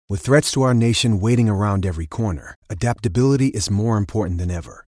With threats to our nation waiting around every corner, adaptability is more important than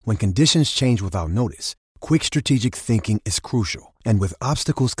ever. When conditions change without notice, quick strategic thinking is crucial. And with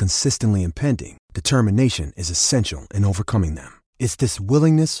obstacles consistently impending, determination is essential in overcoming them. It's this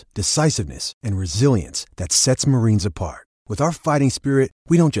willingness, decisiveness, and resilience that sets Marines apart. With our fighting spirit,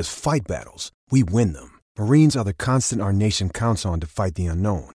 we don't just fight battles, we win them. Marines are the constant our nation counts on to fight the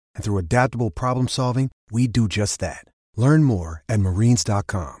unknown. And through adaptable problem solving, we do just that. Learn more at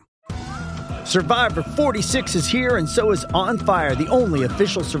marines.com. Survivor 46 is here, and so is On Fire, the only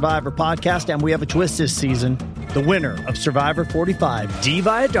official Survivor podcast, and we have a twist this season. The winner of Survivor 45, Dee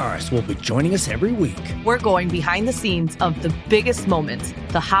Valladares, will be joining us every week. We're going behind the scenes of the biggest moments,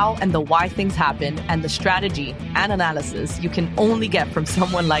 the how and the why things happen, and the strategy and analysis you can only get from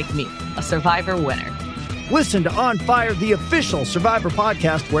someone like me, a Survivor winner. Listen to On Fire, the official Survivor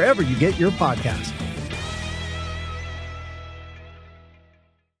podcast, wherever you get your podcast.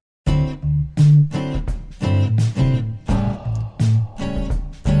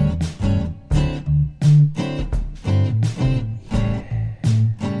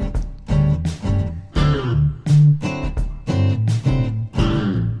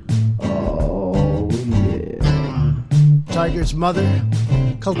 Tiger's mother,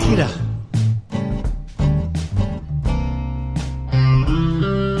 Kaltita.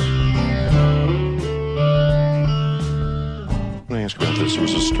 Let me ask about this. There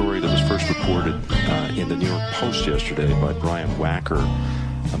was a story that was first reported in the New York Post yesterday by Brian Wacker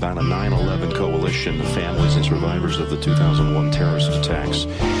about a 9/11 coalition of families and survivors of the 2001 terrorist attacks.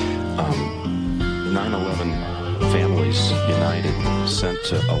 9/11 Families United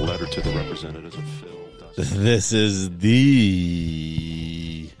sent a letter to the representatives of Phil. This is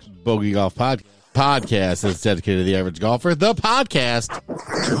the Bogey Golf podcast that's dedicated to the average golfer. The podcast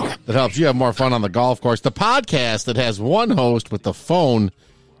that helps you have more fun on the golf course. The podcast that has one host with the phone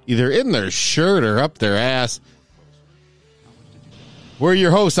either in their shirt or up their ass. We're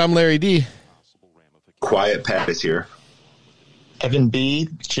your hosts. I'm Larry D. Quiet Pat is here. Evan B.,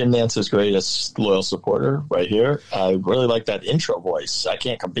 Jim Nance's greatest loyal supporter right here. I really like that intro voice. I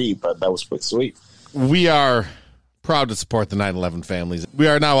can't compete, but that was pretty sweet. We are proud to support the 9/11 families. We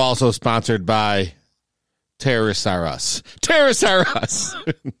are now also sponsored by Terrorists Are Us. Terrorists Are Us.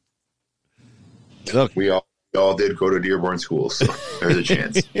 Look, we all did go to Dearborn School, so there's a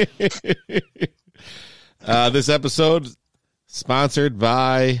chance. This episode sponsored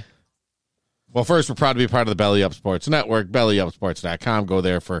by, well, first, we're proud to be part of the Belly Up Sports Network, bellyupsports.com. Go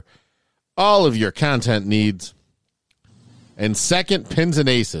there for all of your content needs. And second, Pins and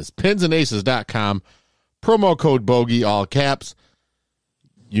Aces, pinsandaces.com, promo code Bogey, all caps.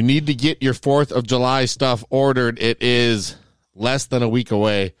 You need to get your 4th of July stuff ordered. It is less than a week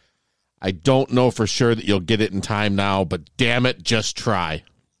away. I don't know for sure that you'll get it in time now, but damn it, just try.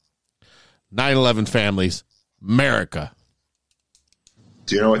 9/11 families, America.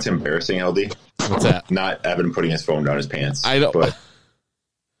 Do you know what's embarrassing, LD? What's that? Not Evan putting his phone down his pants. I don't. But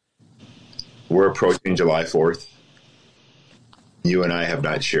we're approaching July 4th. You and I have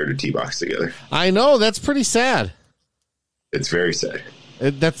not shared a tee box together. I know, that's pretty sad. It's very sad.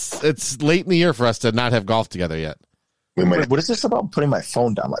 It's late in the year for us to not have golf together yet. What is this about putting my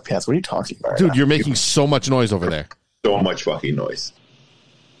phone down my pants? What are you talking about? Dude, you're making so much noise over there. So much fucking noise.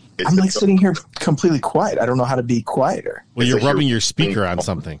 I'm like sitting here completely quiet. I don't know how to be quieter. Well, you're rubbing your speaker on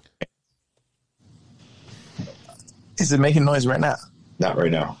something. Is it making noise right now? Not right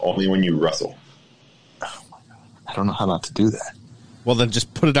now. Only when you rustle. Oh my God. I don't know how not to do that. Well, then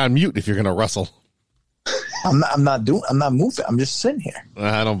just put it on mute if you're going to rustle. I'm not moving. I'm just sitting here.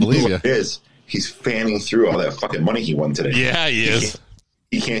 I don't believe you. It is. He's fanning through all that fucking money he won today. Yeah, he is.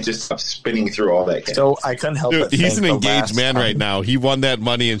 He can't just stop spinning through all that cash. So I couldn't help Dude, but he's an think engaged man right now. He won that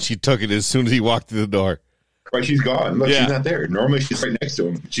money and she took it as soon as he walked through the door. Right, she's gone. Look, Yeah. she's not there. Normally she's right next to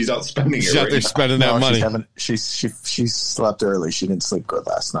him. She's out spending it. She's out right there now. spending that money. She slept early. She didn't sleep good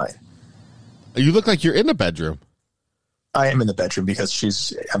last night. You look like you're in the bedroom. I am in the bedroom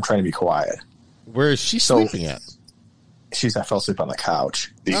because I'm trying to be quiet. Where is she sleeping at? I fell asleep on the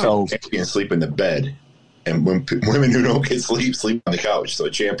couch. So you can sleep in the bed. And when women who don't get sleep on the couch, so a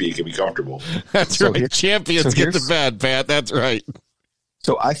champion can be comfortable. That's right. Champions get to bed, Pat. That's right.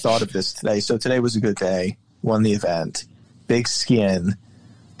 So I thought of this today. So today was a good day. Won the event. Big skin.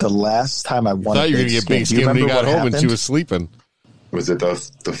 The last time I won, I thought you were going to get big skin when you got home and she was sleeping. Was it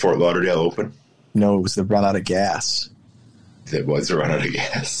the Fort Lauderdale Open? No, it was the run out of gas. It was the run out of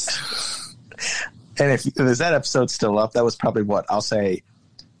gas. And if is that episode still up, that was probably what I'll say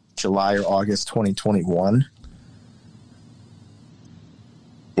July or August 2021.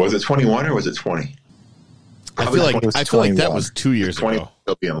 Was it 21 or was it 20? I feel like that was 2 years ago.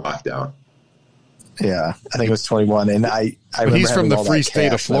 He'll be in lockdown. Yeah, I think it was 21. And I remember he's from the free state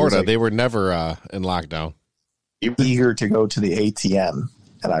of cash, Florida. like, They were never in lockdown. eager to go to the ATM,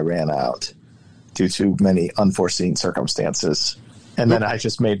 and I ran out due to many unforeseen circumstances. And then I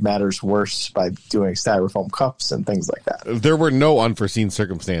just made matters worse by doing styrofoam cups and things like that. There were no unforeseen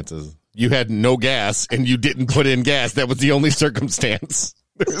circumstances. You had no gas, and you didn't put in gas. That was the only circumstance.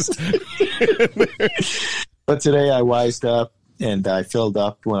 But today I wised up, and I filled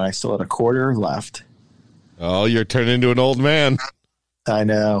up when I still had a quarter left. Oh, you're turning into an old man. I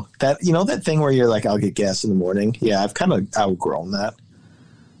know. That thing where you're like, I'll get gas in the morning? Yeah, I've kind of outgrown that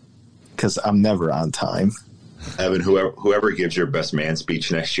because I'm never on time. Evan, whoever gives your best man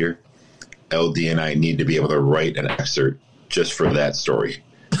speech next year, LD and I need to be able to write an excerpt just for that story.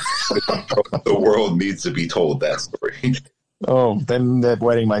 The world needs to be told that story. Oh, then that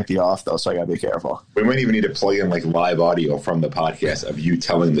wedding might be off, though, so I got to be careful. We might even need to plug in like live audio from the podcast of you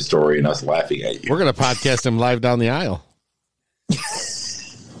telling the story and us laughing at you. We're going to podcast him live down the aisle.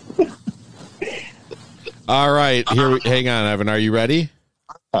 All right. Hang on, Evan. Are you ready?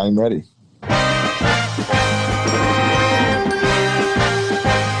 I'm ready.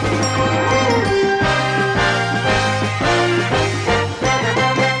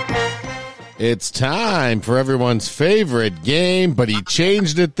 It's time for everyone's favorite game, but he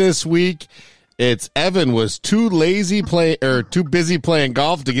changed it this week. It's Evan was too busy playing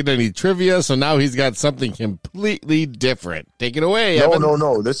golf to get any trivia, so now he's got something completely different. Take it away, Evan.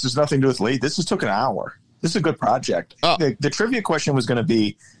 No. This has nothing to do with late. This took an hour. This is a good project. Oh. The trivia question was going to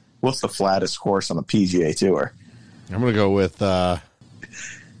be, what's the flattest course on the PGA Tour? I'm going to go with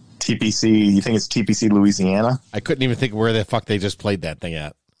TPC. You think it's TPC Louisiana? I couldn't even think where the fuck they just played that thing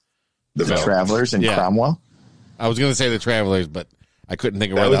at. The Travelers in Cromwell? I was going to say the Travelers, but I couldn't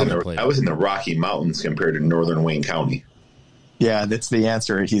think of where they played. I was in the Rocky Mountains compared to northern Wayne County. Yeah, that's the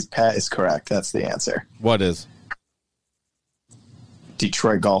answer. Pat is correct. That's the answer. What is?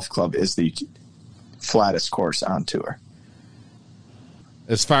 Detroit Golf Club is the flattest course on tour.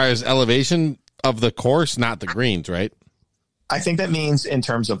 As far as elevation of the course, not the greens, right? I think that means in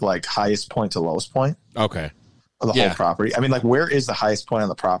terms of like highest point to lowest point. Okay. Of the whole property. I mean, like, where is the highest point on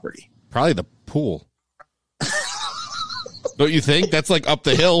the property? Probably the pool. Don't you think? That's like up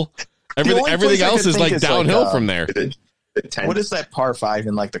the hill. Everything else is like downhill from there. What is that par 5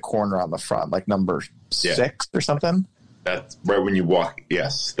 in like the corner on the front? Like number 6 or something? That's right when you walk.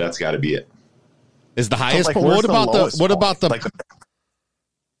 Yes, that's got to be it. Is the highest point? What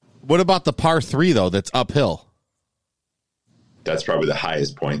about the par 3 though? That's uphill. That's probably the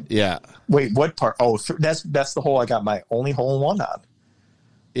highest point. Yeah. Wait, what part? Oh, that's the hole I got my only hole in one on.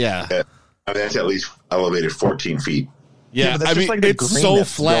 Yeah. I mean, that's at least elevated 14 feet. Yeah, I mean, like it's so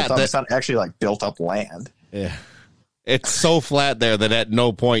flat that it's not actually like built up land. Yeah. It's so flat there that at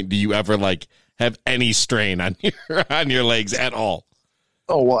no point do you ever like have any strain on your legs at all.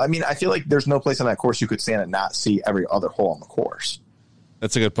 Oh, well, I mean, I feel like there's no place on that course you could stand and not see every other hole on the course.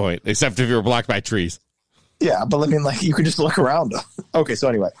 That's a good point, except if you were blocked by trees. Yeah, but I mean, like, you could just look around. Okay, so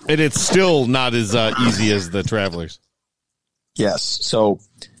anyway. And it's still not as easy as the Travelers. Yes, so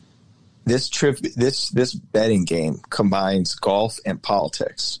this betting game combines golf and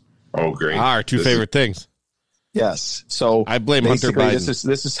politics. Oh, great. Our two favorite things. Yes, so I blame Hunter Biden.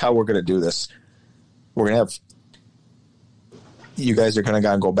 This is how we're going to do this. We're going to have, you guys are going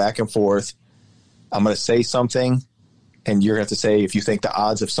to go back and forth. I'm going to say something, and you're going to have to say if you think the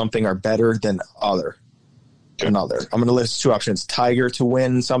odds of something are better than another. I'm going to list 2 options: Tiger to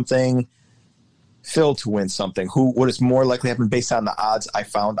win something, Phil to win something. What is more likely to happen based on the odds I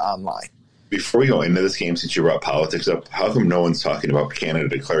found online? Before we go into this game, since you brought politics up, how come no one's talking about Canada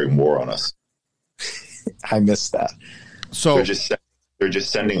declaring war on us? I missed that. So they're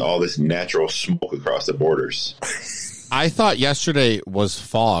just sending all this natural smoke across the borders. I thought yesterday was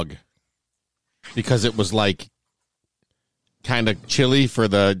fog because it was like kind of chilly for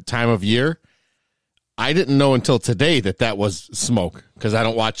the time of year. I didn't know until today that was smoke because I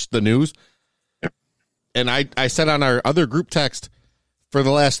don't watch the news. And I said on our other group text, for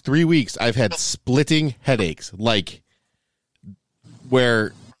the last 3 weeks, I've had splitting headaches, like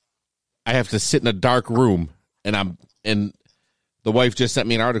where I have to sit in a dark room and the wife just sent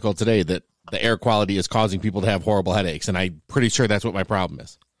me an article today that the air quality is causing people to have horrible headaches. And I'm pretty sure that's what my problem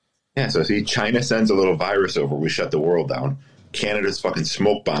is. Yeah. So see, China sends a little virus over. We shut the world down. Canada's fucking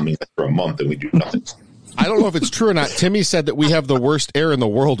smoke bombing us for a month and we do nothing. I don't know if it's true or not. Timmy said that we have the worst air in the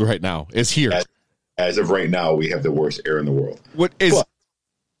world right now. Is here. As of right now, we have the worst air in the world. What is?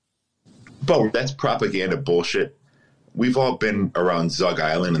 But that's propaganda bullshit. We've all been around Zug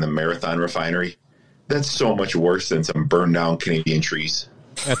Island and the Marathon refinery. That's so much worse than some burned down Canadian trees.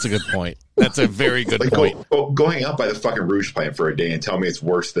 That's a good point. That's a very good Like point. going out by the fucking Rouge plant for a day and tell me it's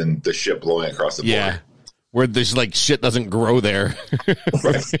worse than the shit blowing across the border. Where there's like shit doesn't grow there.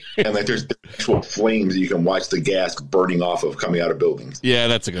 Right. And like there's actual flames that you can watch the gas burning off of coming out of buildings. Yeah,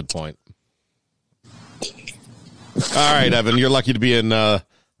 that's a good point. All right, Evan, you're lucky to be in the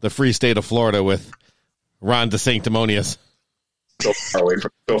free state of Florida with Ron DeSanctimonious. So far away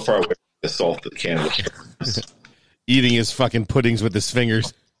from the salt that Canada. Eating his fucking puddings with his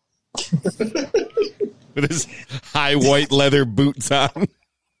fingers. With his high white leather boots on.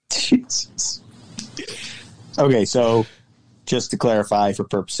 Jesus. Okay, so just to clarify for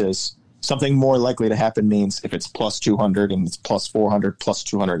purposes, something more likely to happen means if it's plus 200 and it's plus 400, plus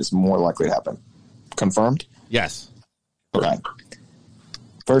 200 is more likely to happen. Confirmed? Yes. All right.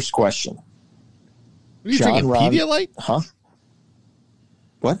 First question. What are you drinking, Pedialyte? Huh?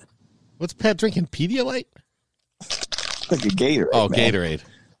 What? What's Pat drinking, Pedialyte? Like a Gatorade. Oh, man. Gatorade.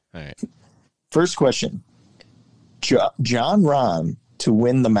 All right. First question. John Rahm to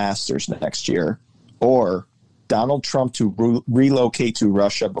win the Masters next year, or Donald Trump to relocate to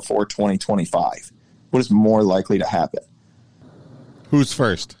Russia before 2025? What is more likely to happen? Who's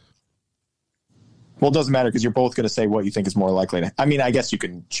first? Well, it doesn't matter because you're both going to say what you think is more likely to. I mean, I guess you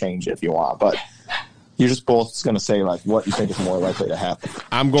can change it if you want, but you're just both going to say like what you think is more likely to happen.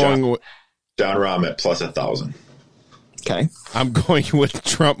 I'm going John Rahm at plus 1,000. Okay. I'm going with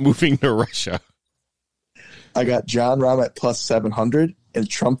Trump moving to Russia. I got John Rahm at plus 700 and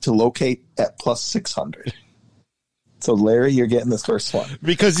Trump to locate at plus 600. So, Larry, you're getting this first one.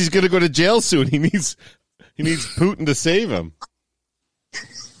 Because he's going to go to jail soon. He needs Putin to save him.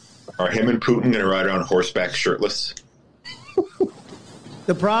 Are him and Putin going to ride around horseback shirtless?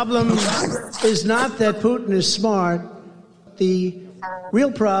 The problem is not that Putin is smart. The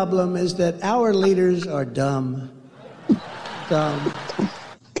real problem is that our leaders are dumb. Dumb.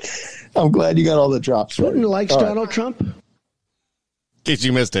 I'm glad you got all the drops right. Putin likes Donald Trump. In case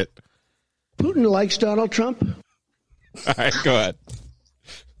you missed it. Putin likes Donald Trump. All right, go ahead.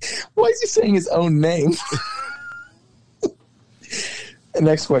 Why is he saying his own name?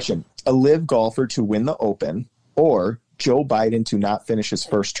 Next question. A live golfer to win the Open, or Joe Biden to not finish his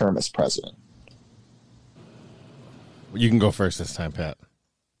first term as president? You can go first this time, Pat.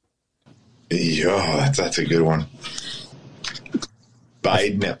 Yeah, that's a good one.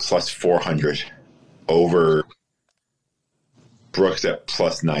 Biden at plus 400 over Brooks at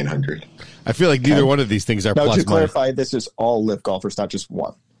plus 900. I feel like neither one of these things are now, plus to money. clarify, this is all live golfers, not just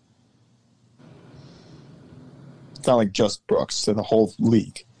one. It's not like just Brooks, to the whole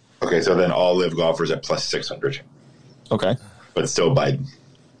league. Okay, so then all live golfers at plus 600. Okay. But still Biden.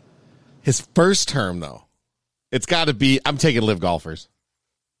 His first term, though. It's got to be, I'm taking live golfers.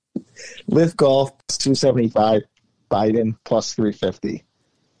 Live golf, 275. Biden, plus 350.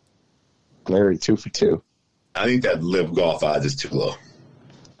 Larry, 2 for 2. I think that live golf odds is too low.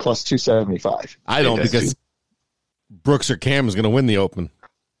 Plus 275. I don't, because Brooks or Cam is going to win the Open.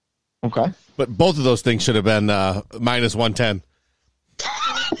 Okay. But both of those things should have been minus 110.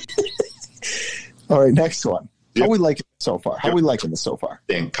 All right, next one. How we liking this so far? How we liking this so far?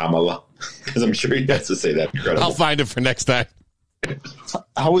 Thank Kamala. Because I'm sure he has to say that. Incredible. I'll find it for next time.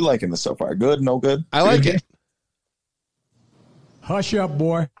 How we liking this so far? Good, no good? I like it. Hush up,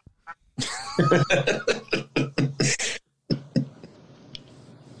 boy.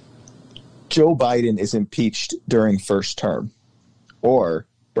 Joe Biden is impeached during first term, or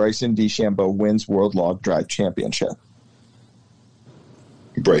Bryson DeChambeau wins World Log Drive Championship.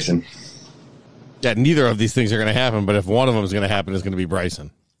 Bryson. Yeah, neither of these things are going to happen, but if one of them is going to happen, it's going to be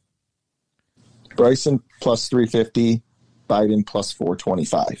Bryson. Bryson plus 350, Biden plus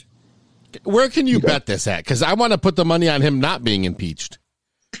 425. Where can you bet this at? Because I want to put the money on him not being impeached.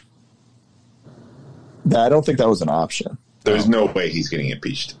 I don't think that was an option. There's no way he's getting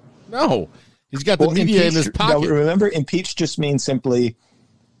impeached. No. He's got the media in his pocket. Now, remember, impeached just means simply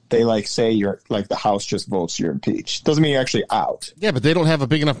they say you're like the House just votes you're impeached. Doesn't mean you're actually out. Yeah, but they don't have a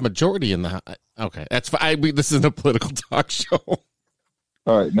big enough majority in the House. Okay, that's fine. This isn't a political talk show.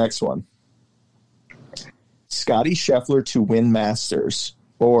 All right, next one. Scotty Scheffler to win Masters,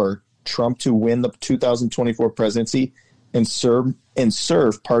 or Trump to win the 2024 presidency and serve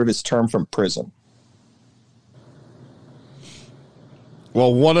part of his term from prison.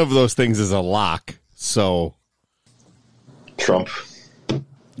 Well, one of those things is a lock, so Trump.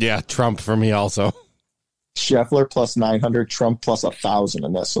 Yeah, Trump for me also. Scheffler plus 900, Trump plus 1,000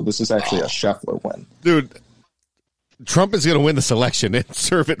 in this. So this is actually a Scheffler win. Dude, Trump is going to win this election and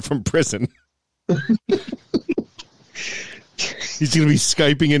serve it from prison. He's going to be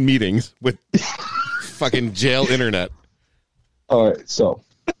Skyping in meetings with fucking jail internet. All right, so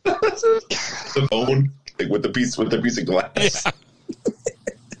The bone, like with the piece of glass.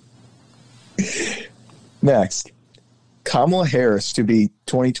 next, Kamala Harris to be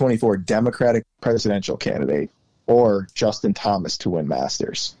 2024 Democratic presidential candidate, or Justin Thomas to win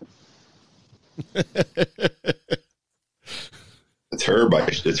Masters. It's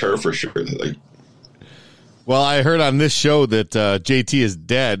her for sure. Like, Well, I heard on this show that JT is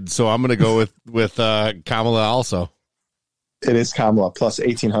dead, so I'm going to go with Kamala also. It is Kamala, plus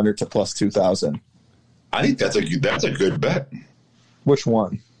 1,800 to plus 2,000. I think that's a good bet. Which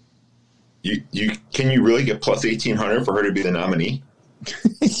one? Can you really get plus 1,800 for her to be the nominee?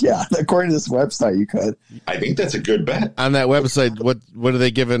 Yeah, according to this website, you could. I think that's a good bet. On that website, what are they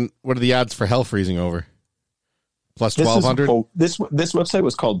giving? What are the odds for hell freezing over? Plus 1,200? This website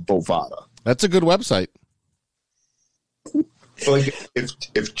was called Bovada. That's a good website. Like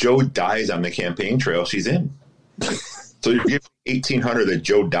if Joe dies on the campaign trail, she's in. So you're giving 1,800 that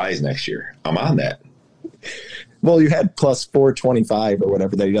Joe dies next year. I'm on that. Well, you had plus 425 or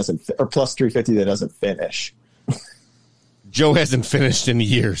whatever that he doesn't, or plus 350 that doesn't finish. Joe hasn't finished in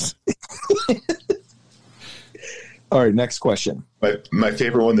years. All right, next question. My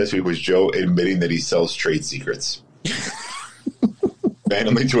favorite one this week was Joe admitting that he sells trade secrets.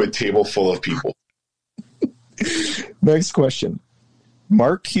 Randomly to a table full of people. Next question.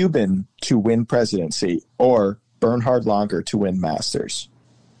 Mark Cuban to win presidency, or Bernhard Langer to win Masters?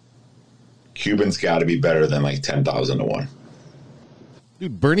 Cuban's got to be better than like 10,000 to 1.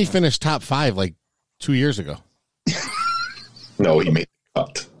 Dude, Bernie finished top 5 like 2 years ago. No, he made the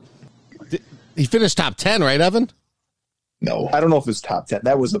cut. He finished top 10, right, Evan? No, I don't know if it's top 10.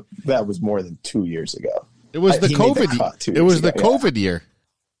 That was more than 2 years ago. It was the He made the COVID. cut 2 It was years the ago, COVID year.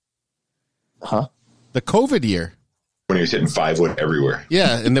 Huh? The COVID year. when he was hitting 5-wood everywhere.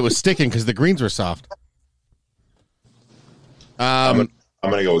 Yeah, and it was sticking because the greens were soft. I'm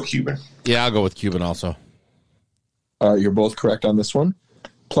gonna go with Cuban. Yeah, I'll go with Cuban also. You're both correct on this one.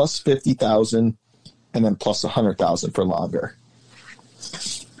 Plus 50,000 and then plus 100,000 for Langer.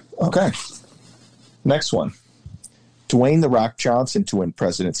 Okay. Next one. Dwayne "The Rock" Johnson to win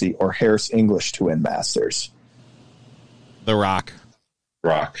presidency, or Harris English to win Masters? The Rock.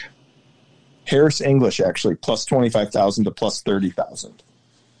 Rock. Harris English, actually, plus 25,000 to plus 30,000.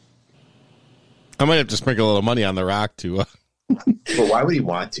 I might have to sprinkle a little money on The Rock too. But why would he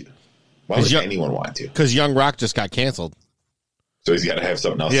want to? Why would anyone want to? Because Young Rock just got canceled. So he's got to have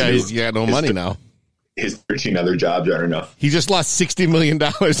something else Yeah, to do. he's got no money now. His 13 other jobs aren't enough. He just lost $60 million in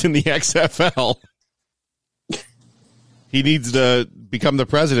the XFL. He needs to become the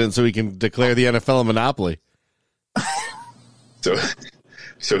president so he can declare the NFL a monopoly.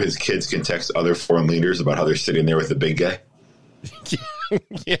 So his kids can text other foreign leaders about how they're sitting there with the big guy?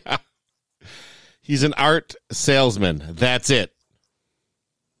 Yeah. He's an art salesman. That's it.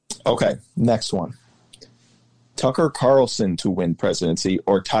 Okay, next one. Tucker Carlson to win presidency,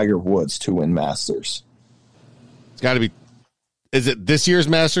 or Tiger Woods to win Masters? It's got to be. Is it this year's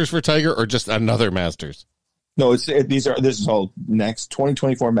Masters for Tiger or just another Masters? No, this is all next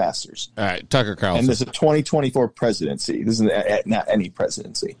 2024 Masters. All right, Tucker Carlson. And this is a 2024 presidency. This is not any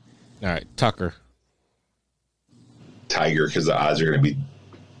presidency. All right, Tucker. Tiger, because the odds are going to be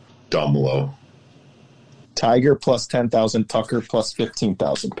dumb low. Tiger plus 10,000, Tucker plus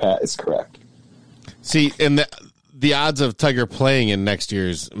 15,000. Pat is correct. See, and the odds of Tiger playing in next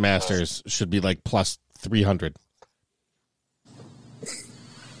year's Masters should be like plus 300.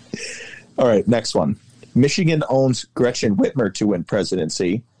 All right, next one. Michigan owns Gretchen Whitmer to win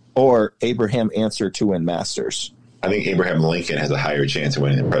presidency, or Abraham Answer to win Masters? I think Abraham Lincoln has a higher chance of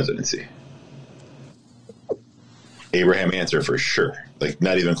winning the presidency. Abraham Answer for sure. Like,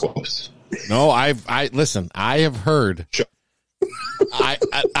 not even close. No, listen, I have heard. Sure.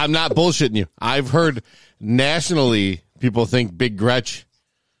 I'm not bullshitting you. I've heard nationally people think Big Gretch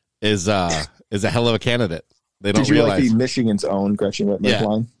is a hell of a candidate. They don't Did you realize. like the Michigan's own Gretchen Whitmer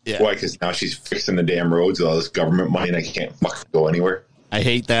line? Yeah. Why? Because now she's fixing the damn roads with all this government money and I can't fucking go anywhere. I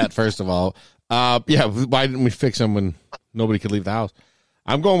hate that, first of all. Yeah, why didn't we fix them when nobody could leave the house?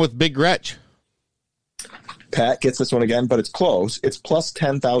 I'm going with Big Gretch. Pat gets this one again, but it's close. It's plus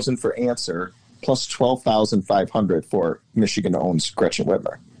 10,000 for Answer, plus 12,500 for Michigan owns Gretchen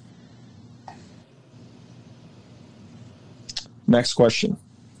Whitmer. Next question.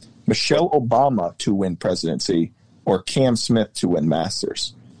 Michelle Obama to win presidency, or Cam Smith to win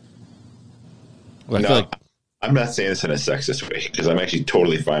Masters? Well, I No, feel like I'm not saying this in a sexist way because I'm actually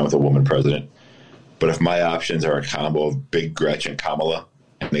totally fine with a woman president. But if my options are a combo of Big Gretch and Kamala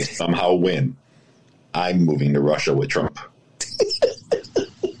and they somehow win, I'm moving to Russia with Trump.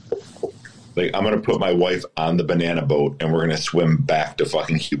 Like, I'm going to put my wife on the banana boat and we're going to swim back to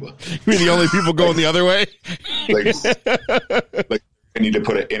fucking Cuba. You mean the only people going the other way? Like I need to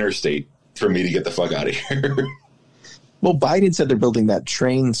put an interstate for me to get the fuck out of here. Well, Biden said they're building that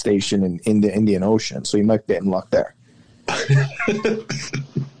train station in the Indian Ocean, so you might get in luck there.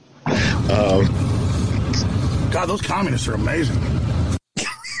 God, those communists are amazing.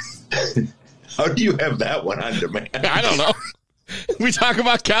 How do you have that one on demand? I don't know. We talk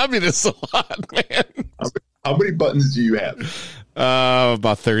about communists a lot, man. How many buttons do you have?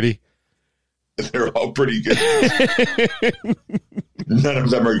 About 30. They're all pretty good. None of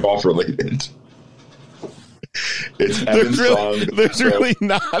them are golf related. It's Evan's song. There's really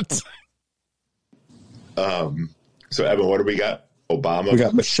not. So, Evan, what do we got? Obama? We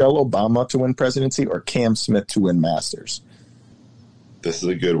got Michelle Obama to win presidency or Cam Smith to win Masters. This is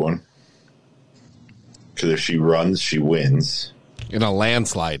a good one. Because if she runs, she wins. In a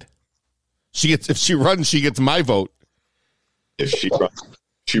landslide. If she runs, she gets my vote. If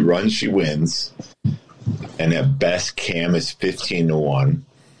she runs, she wins. And at best, Cam is 15-1.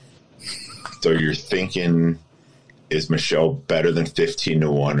 So you're thinking, is Michelle better than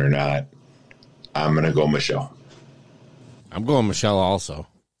 15-1 or not? I'm going to go Michelle. I'm going Michelle also.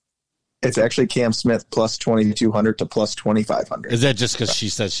 It's actually Cam Smith plus 2,200 to plus 2,500. Is that just because she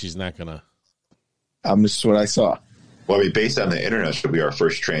says she's not going to? This is what I saw. Well, I mean, based on the internet, she'll be our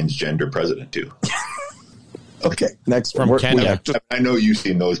first transgender president, too. Okay, next from Kenya. I know you've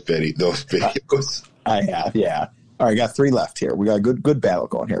seen those videos. I have, yeah. All right, got 3 left here. We got a good battle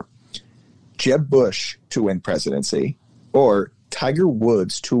going here. Jeb Bush to win presidency or Tiger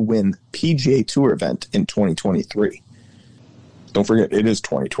Woods to win PGA Tour event in 2023. Don't forget, it is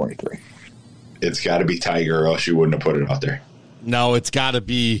 2023. It's got to be Tiger, or else you wouldn't have put it out there. No, it's got to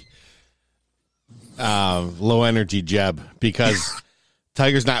be low energy Jeb, because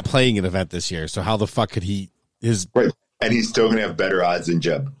Tiger's not playing an event this year. So how the fuck could he? Right, and he's still going to have better odds than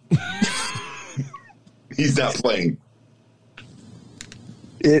Jeb. He's not playing.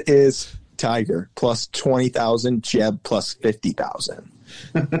 It is Tiger plus 20,000, Jeb plus 50,000.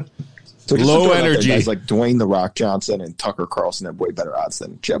 So low energy. Guys like Dwayne The Rock Johnson and Tucker Carlson have way better odds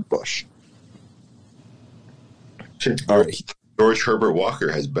than Jeb Bush. All right. George Herbert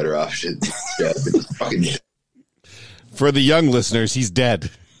Walker has better options. For the young listeners, he's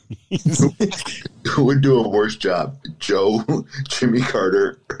dead. Who would do a worse job, Joe, Jimmy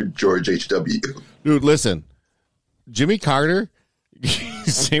Carter, or George H.W.? Dude, listen, Jimmy Carter,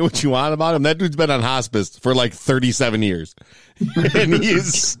 say what you want about him. That dude's been on hospice for like 37 years, and he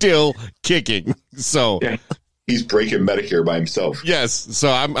is still kicking. So yeah, he's breaking Medicare by himself. Yes,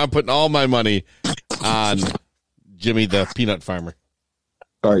 so I'm putting all my money on Jimmy the peanut farmer.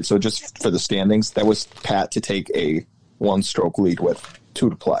 All right, so just for the standings, that was Pat to take a 1-stroke lead with 2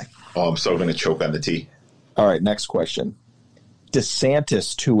 to play. Oh, I'm so going to choke on the tee. All right, next question.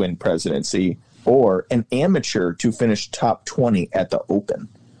 DeSantis to win presidency or an amateur to finish top 20 at the Open?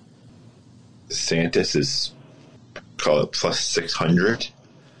 DeSantis is, call it plus 600,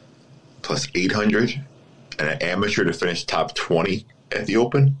 plus 800, and an amateur to finish top 20 at the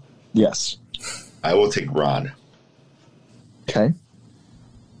Open? Yes. I will take Ron. Okay.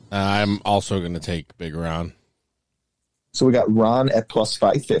 I'm also going to take Big Ron. So we got Ron at plus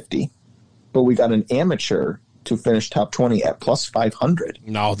 550, but we got an amateur to finish top 20 at plus 500.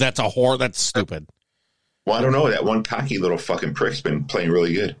 No, that's that's stupid. Well, I don't know. That one cocky little fucking prick's been playing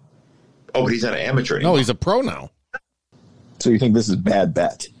really good. Oh, but he's not an amateur anymore. No, he's a pro now. So you think this is a bad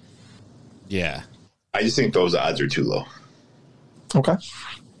bet? Yeah. I just think those odds are too low. Okay.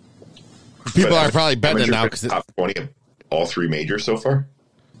 People are probably betting it now because top 20 of all 3 majors so far.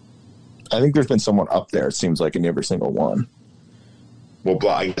 I think there's been someone up there, it seems like, in every single one. Well,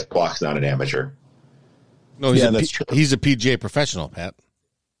 I guess Block's not an amateur. No, that's true. He's a PGA professional, Pat.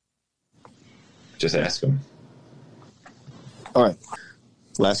 Just ask him. All right.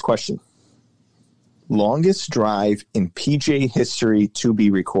 Last question. Longest drive in PGA history to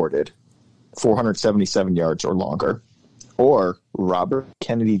be recorded, 477 yards or longer, or Robert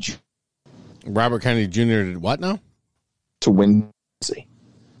Kennedy Jr. Robert Kennedy Jr. did what now? To win.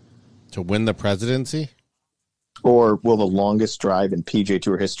 To win the presidency? Or will the longest drive in PGA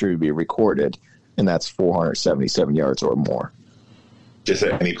Tour history be recorded, and that's 477 yards or more? Just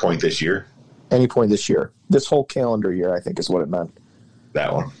at any point this year? Any point this year. This whole calendar year, I think, is what it meant.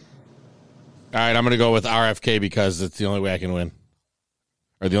 That one. All right, I'm going to go with RFK because it's the only way I can win.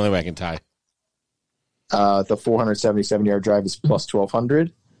 Or the only way I can tie. The 477-yard drive is plus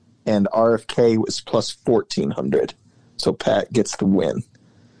 1,200, and RFK was plus 1,400. So Pat gets the win.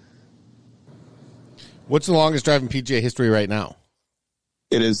 What's the longest drive in PGA history right now?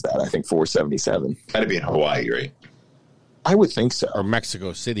 It is that, I think, 477. Got to be in Hawaii, right? I would think so. Or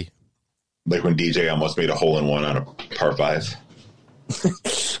Mexico City. Like when DJ almost made a hole-in-one on a par 5.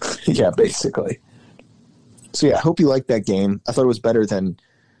 Yeah, basically. So, yeah, I hope you liked that game. I thought it was better than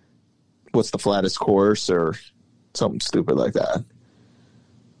what's the flattest course or something stupid like that.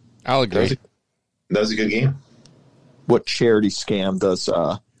 I'll agree. That was a good game. What charity scam does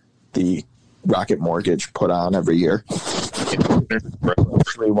the Rocket Mortgage put on every year?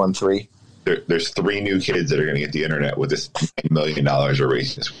 313. There's 3 new kids that are going to get the internet with this $9 million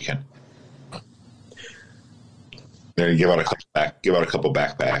race this weekend. They're going to give out a couple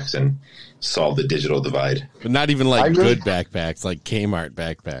backpacks and solve the digital divide. But not even like good backpacks, like Kmart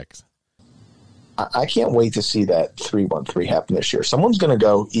backpacks. I can't wait to see that 313 happen this year. Someone's going to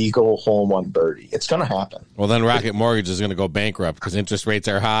go eagle, hole-in-one, birdie. It's going to happen. Well, then Rocket Mortgage is going to go bankrupt because interest rates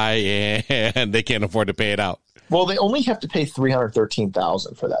are high and they can't afford to pay it out. Well, they only have to pay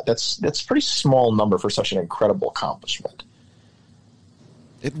 $313,000 for that. That's a pretty small number for such an incredible accomplishment.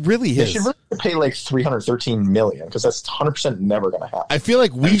 It really is. They should really pay like $313 million because that's 100% never going to happen. I feel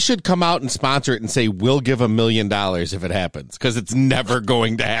like we should come out and sponsor it and say we'll give $1 million if it happens because it's never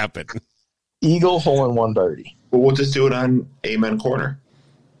going to happen. Eagle, hole-in-one, birdie. Well, we'll just do it on Amen Corner.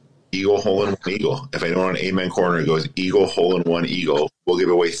 Eagle, hole-in-one, eagle. If anyone on Amen Corner goes eagle, hole-in-one, eagle, we'll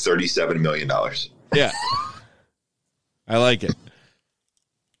give away $37 million. Yeah. I like it.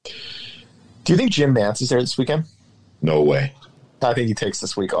 Do you think Jim Nantz is there this weekend? No way. I think he takes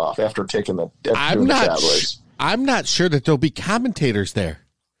this week off after taking the I'm not sure that there'll be commentators there.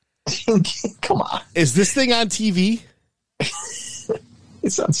 Come on. Is this thing on TV?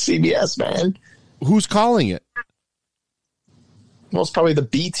 It's on CBS, man. Who's calling it? Well, it's probably the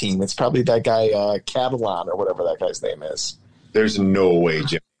B team. It's probably that guy, Catalan, or whatever that guy's name is. There's no way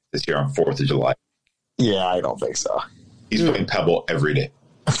Jim is here on 4th of July. Yeah, I don't think so. He's playing Pebble every day.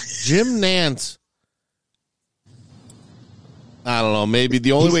 Jim Nantz. I don't know. Maybe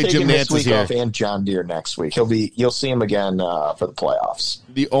the only way Jim Nantz is here. Off and John Deere next week. You'll see him again for the playoffs.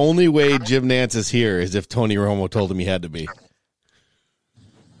 The only way Jim Nantz is here is if Tony Romo told him he had to be.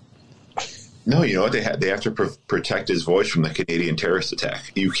 No, you know what? They have to protect his voice from the Canadian terrorist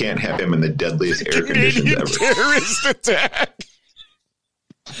attack. You can't have him in the deadliest air conditions ever. Terrorist attack.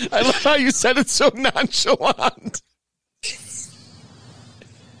 I love how you said it so nonchalant.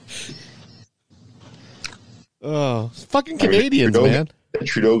 Oh, fucking Canadians, man. That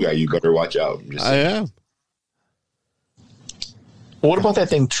Trudeau guy, you better watch out. I am. What about that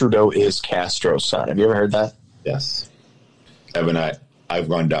thing Trudeau is Castro's son? Have you ever heard that? Yes. Evan, I've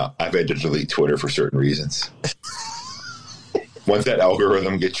gone down. I've had to delete Twitter for certain reasons. Once that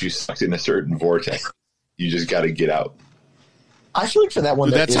algorithm gets you sucked in a certain vortex, you just got to get out. I feel like for that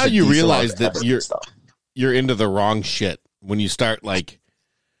one, that's how you realize that you're into the wrong shit when you start like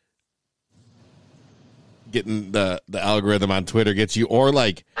getting the algorithm on Twitter gets you, or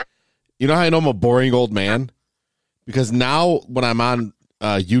like, you know how I know I'm a boring old man? Because now when I'm on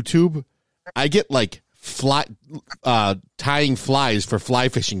YouTube, I get like tying flies for fly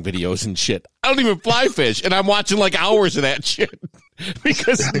fishing videos and shit. I don't even fly fish, and I'm watching like hours of that shit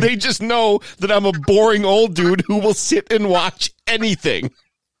because they just know that I'm a boring old dude who will sit and watch anything.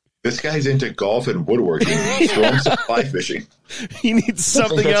 This guy's into golf and woodworking. Throw him some fly fishing. He needs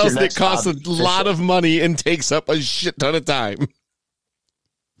something else that costs a lot of money and takes up a shit ton of time.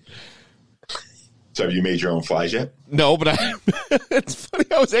 So have you made your own flies yet? No, but it's funny.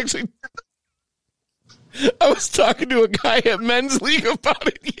 I was talking to a guy at Men's League about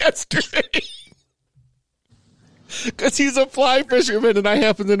it yesterday. Because he's a fly fisherman and I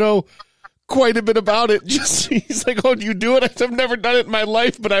happen to know quite a bit about it. Just he's like, "Oh, do you do it?" I've never done it in my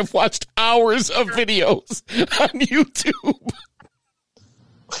life, but I've watched hours of videos on YouTube.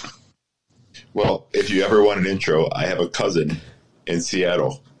 Well, if you ever want an intro, I have a cousin in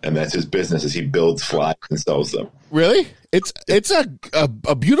Seattle, and that's his business. Is he builds flies and sells them. Really? It's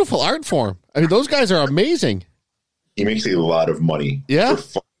a beautiful art form. I mean, those guys are amazing. He makes a lot of money. Yeah.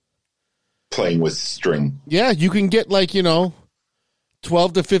 For playing with string. Yeah, you can get like, $12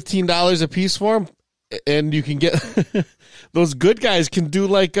 to $15 a piece for them, and you can get those good guys can do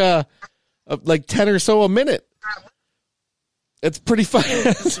like 10 or so a minute. It's pretty fun.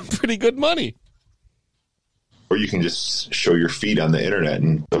 It's pretty good money. Or you can just show your feet on the internet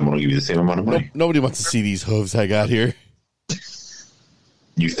and someone will give you the same amount of money. Nobody wants to see these hooves I got here.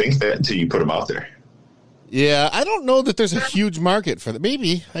 You think that until you put them out there. Yeah, I don't know that there's a huge market for that.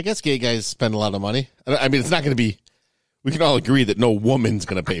 Maybe. I guess gay guys spend a lot of money. I mean, it's not going to be... We can all agree that no woman's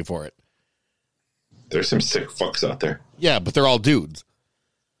going to pay for it. There's some sick fucks out there. Yeah, but they're all dudes.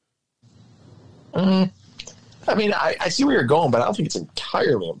 I I mean, I see where you're going, but I don't think it's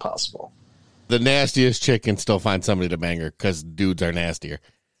entirely impossible. The nastiest chick can still find somebody to bang her because dudes are nastier.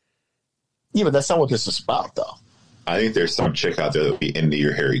 Yeah, but that's not what this is about, though. I think there's some chick out there that'll be into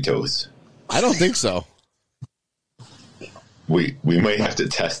your hairy toes. I don't think so. We might have to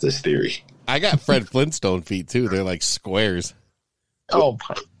test this theory. I got Fred Flintstone feet, too. They're like squares. Oh,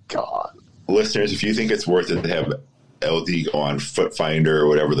 my God. Listeners, if you think it's worth it to have LD go on Foot Finder or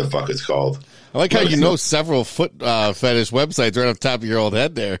whatever the fuck it's called. I like how you know several foot fetish websites right off the top of your old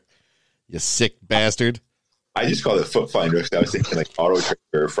head there. You sick bastard. I just call it Foot Finder because I was thinking like Auto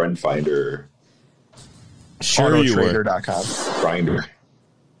Trader, Friend Finder. Sure you were. Autotrader.com. Grinder.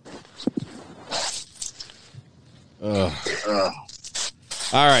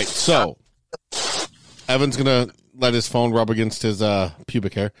 All right, so Evan's going to let his phone rub against his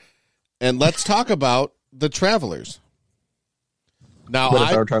pubic hair. And let's talk about the Travelers. Now,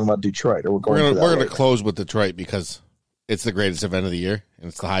 we're talking about Detroit. Or we're going to close with Detroit because it's the greatest event of the year, and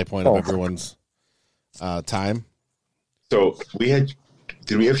it's the high point of everyone's time. So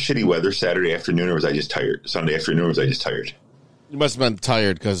did we have shitty weather Saturday afternoon, or was I just tired? Sunday afternoon, or was I just tired? You must have been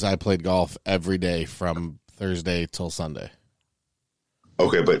tired because I played golf every day from Thursday till Sunday.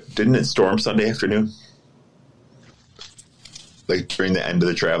 Okay, but didn't it storm Sunday afternoon? Like during the end of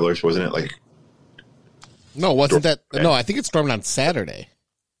the Travelers, wasn't it like? No, wasn't that? No, I think it stormed on Saturday.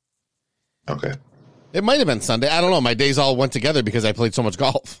 Okay. It might have been Sunday. I don't know. My days all went together because I played so much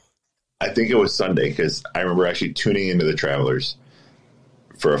golf. I think it was Sunday because I remember actually tuning into the Travelers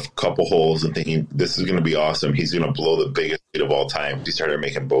for a couple holes and thinking, this is going to be awesome. He's going to blow the biggest lead of all time. He started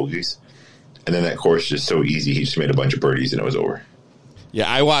making bogeys. And then that course just so easy. He just made a bunch of birdies and it was over. Yeah,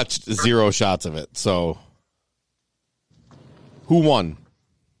 I watched 0 shots of it. So who won?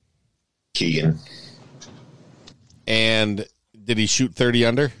 Keegan. And did he shoot 30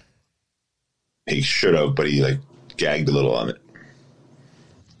 under? He should have, but he gagged a little on it.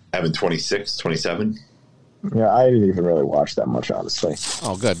 Having 26, 27. Yeah, I didn't even really watch that much, honestly.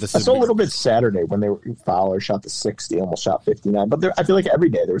 Oh, good. I saw a little bit Saturday when Fowler shot the 60, almost shot 59. But I feel like every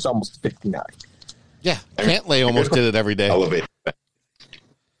day there was almost 59. Yeah, Cantlay almost did it every day. Elevate.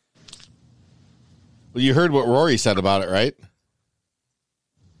 Well, you heard what Rory said about it, right?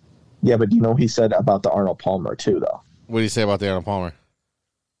 Yeah, but he said about the Arnold Palmer, too, though. What did he say about the Arnold Palmer?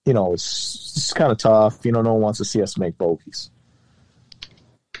 It's kind of tough. No one wants to see us make bogeys.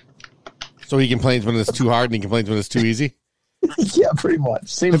 So he complains when it's too hard and he complains when it's too easy? Yeah, pretty much.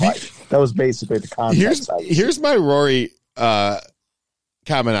 Seemed like that was basically the context. Here's my Rory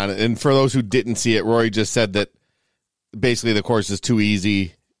comment on it. And for those who didn't see it, Rory just said that basically the course is too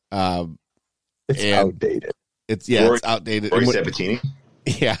easy. It's outdated. It's outdated. Rory Sabatini?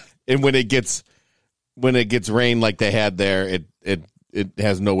 Yeah. And when it gets rain like they had there, it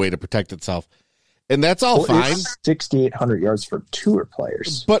has no way to protect itself. And that's all fine. 6,800 yards for tour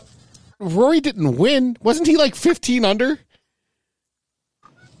players. But Rory didn't win. Wasn't he 15 under?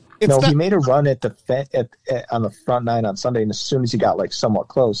 He made a run on the front nine on Sunday, and as soon as he got somewhat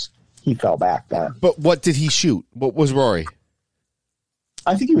close, he fell back then. But what did he shoot? What was Rory?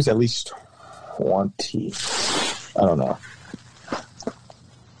 I think he was at least 20. I don't know.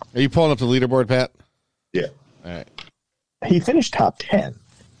 Are you pulling up the leaderboard, Pat? Yeah. All right. He finished top 10.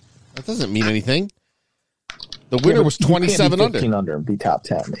 That doesn't mean anything. The winner was 27 under. 15 under and be top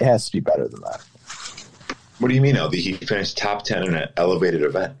 10. It has to be better than that. What do you mean, LD? He finished top 10 in an elevated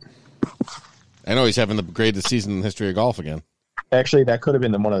event. I know he's having the greatest season in the history of golf again. Actually, that could have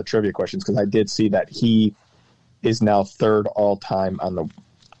been one of the trivia questions because I did see that he is now third all-time on the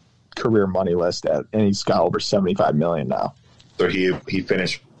career money list, and he's got over $75 million now. So he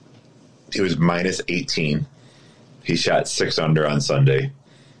finished. He was minus 18. He shot 6 under on Sunday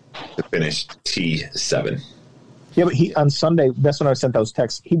to finish T7. Yeah, but on Sunday, that's when I sent those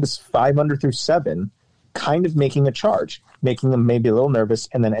texts. He was 5 under through 7, kind of making a charge, making him maybe a little nervous.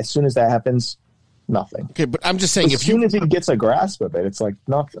 And then as soon as that happens, nothing. Okay, but I'm just saying, as soon as he gets a grasp of it, it's like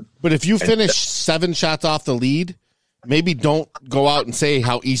nothing. But if you finish 7 shots off the lead, maybe don't go out and say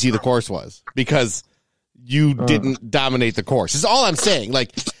how easy the course was because you didn't dominate the course. Is all I'm saying.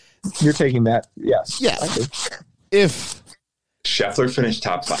 You're taking that, yes. Yeah. If Scheffler finished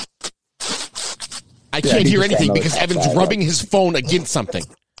top 5. I can't hear anything because Evan's rubbing his phone against something.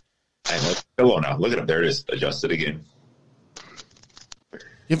 I know. Hello now. Look at him. There it is. Adjusted again.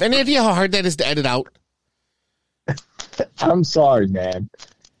 You have any idea how hard that is to edit out? I'm sorry, man.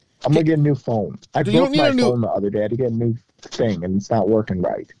 I'm going to get a new phone. I broke my phone the other day. I had to get a new thing, and it's not working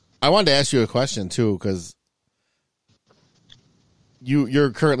right. I wanted to ask you a question, too, because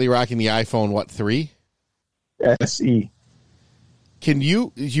you're currently rocking the iPhone, 3? SE.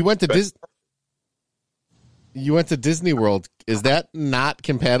 You went to Disney? You went to Disney World. Is that not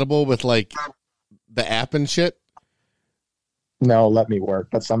compatible with like the app and shit? No, let me work.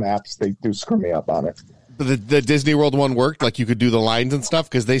 But some apps, they do screw me up on it. But the Disney World one worked? Like you could do the lines and stuff?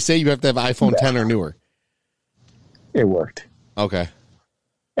 Because they say you have to have iPhone 10 or newer. It worked. Okay.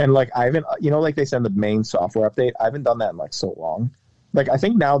 And like I haven't, like they send the main software update. I haven't done that in like so long. Like I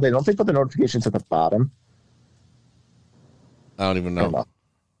think now they put the notifications at the bottom. I don't even know.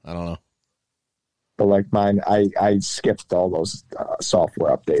 I don't know. But like mine, I skipped all those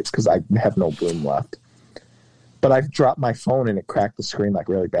software updates because I have no room left. But I've dropped my phone and it cracked the screen like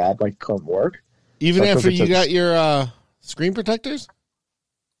really bad, like it couldn't work. Even after you got your screen protectors?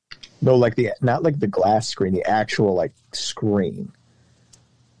 No, like not like the glass screen, the actual like screen.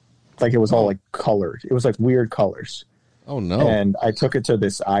 Like it was all like colored. It was like weird colors. Oh no! And I took it to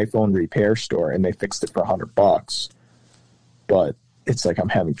this iPhone repair store and they fixed it for $100. But it's like I'm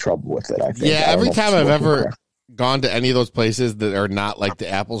having trouble with it. I think. Yeah, every time I've ever gone to any of those places that are not like the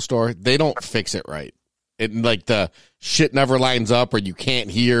Apple store, they don't fix it right. It like the shit never lines up, or you can't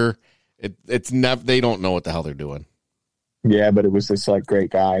hear. It's never. They don't know what the hell they're doing. Yeah, but it was this like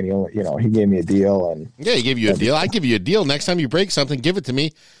great guy, and he gave me a deal, and yeah, he gave you a deal. I give you a deal. Next time you break something, give it to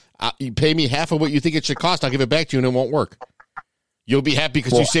me. You pay me half of what you think it should cost. I'll give it back to you, and it won't work. You'll be happy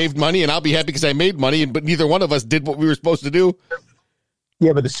because you saved money, and I'll be happy because I made money. But neither one of us did what we were supposed to do.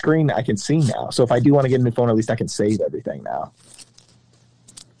 Yeah, but the screen I can see now. So if I do want to get a new phone, at least I can save everything now.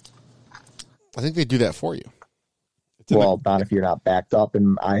 I think they do that for you. Well, not if you're not backed up,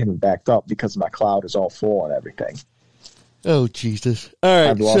 and I haven't backed up because my cloud is all full and everything. Oh Jesus! All right,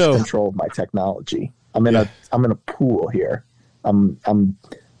 I've lost control of my technology. I'm in a pool here. I'm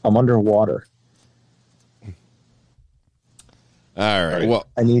underwater. All right. Well,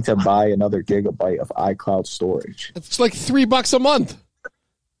 I need to buy another gigabyte of iCloud storage. It's like $3 a month.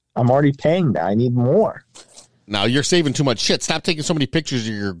 I'm already paying that. I need more. Now you're saving too much shit. Stop taking so many pictures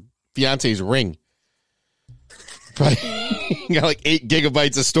of your fiance's ring. You got like 8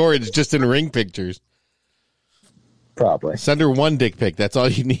 gigabytes of storage just in ring pictures. Probably. Send her one dick pic. That's all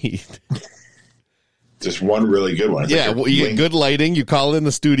you need. Just one really good one. It's yeah, well, you get good lighting. You call in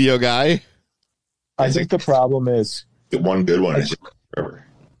the studio guy. I think the problem is the one good one is forever.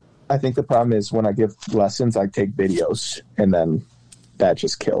 I think the problem is when I give lessons, I take videos, and then that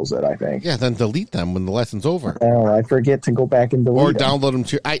just kills it, I think. Yeah, then delete them when the lesson's over. Oh, I forget to go back and delete or download them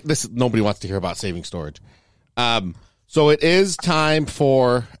to. Nobody wants to hear about saving storage. So it is time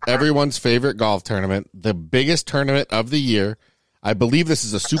for everyone's favorite golf tournament, the biggest tournament of the year. I believe this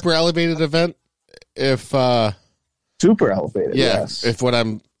is a super elevated event. Super elevated, yeah, yes. If what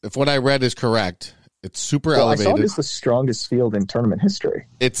I read is correct, it's super elevated. I saw it's the strongest field in tournament history.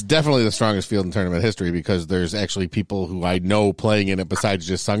 It's definitely the strongest field in tournament history because there's actually people who I know playing in it besides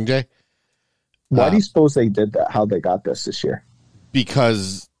just Sungjae. Why do you suppose they did that? How they got this year?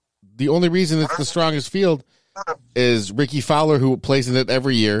 Because the only reason it's the strongest field is Ricky Fowler, who plays in it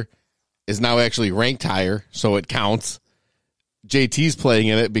every year, is now actually ranked higher, so it counts. JT's playing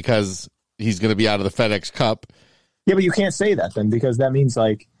in it because he's going to be out of the FedEx Cup. Yeah, but you can't say that then because that means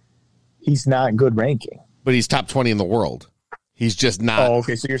like he's not good ranking. But he's top 20 in the world. He's just not. Oh,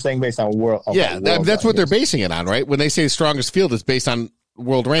 okay. So you're saying based on world. Yeah, that's what they're basing it on, right? When they say strongest field, it's based on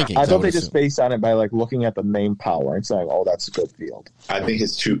world rankings. I thought they just based on it by like looking at the main power and saying, "Oh, that's a good field." I think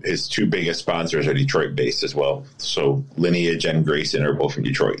his two biggest sponsors are Detroit based as well. So Lineage and Grayson are both from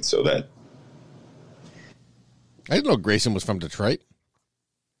Detroit. So that I didn't know Grayson was from Detroit.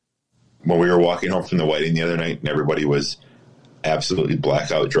 When we were walking home from the wedding the other night, and everybody was absolutely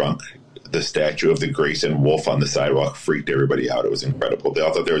blackout drunk, the statue of the Grayson wolf on the sidewalk freaked everybody out. It was incredible. They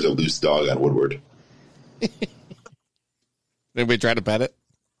all thought there was a loose dog on Woodward. Anybody try to pet it?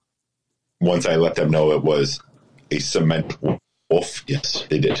 Once I let them know it was a cement wolf, yes,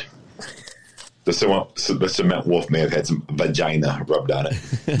 they did. The cement wolf may have had some vagina rubbed on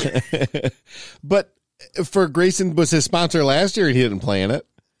it. But for Grayson was his sponsor last year, and he didn't play in it.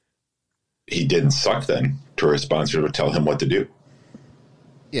 He didn't suck then. Tour sponsor would tell him what to do.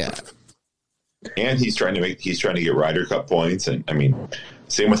 Yeah. And he's trying to get Ryder Cup points, and I mean,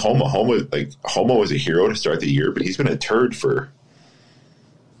 same with Homa. Homa was a hero to start the year, but he's been a turd for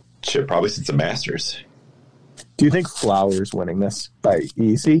probably since the Masters. Do you think Flowers winning this by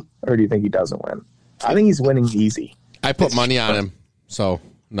easy, or do you think he doesn't win? I think he's winning easy. I put money on him, so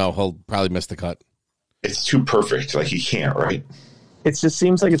no, he'll probably miss the cut. It's too perfect. Like, he can't, right? It just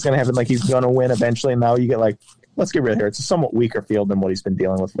seems like it's going to happen. Like, he's going to win eventually, and now you get like, let's get rid of here. It's a somewhat weaker field than what he's been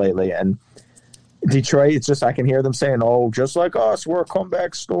dealing with lately, and Detroit, it's just I can hear them saying, "Oh, just like us, we're a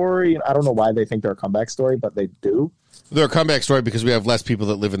comeback story." And I don't know why they think they're a comeback story, but they do. They're a comeback story because we have less people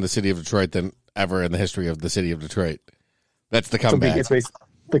that live in the city of Detroit than ever in the history of the city of Detroit. That's the So comeback.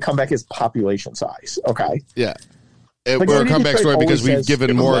 the comeback is population size. Okay. Yeah. Like, We're a City comeback Detroit story because always we've says,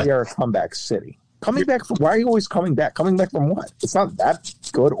 given more. We are a comeback city. Coming back from, why are you always coming back? Coming back from what? It's not that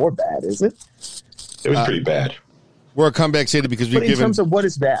good or bad, is it? It was pretty bad. We're a comeback city because we've But in given. terms of what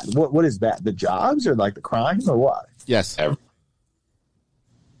is bad? What is bad? The jobs or like the crime or what? Yes.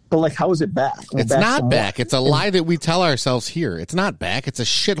 But like, how is it back? It's not back. It's a lie that we tell ourselves here. It's not back. It's a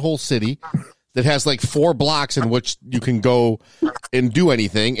shithole city that has like 4 blocks in which you can go and do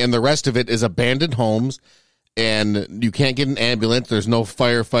anything, and the rest of it is abandoned homes, and you can't get an ambulance. There's no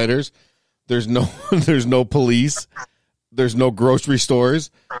firefighters. There's no police. There's no grocery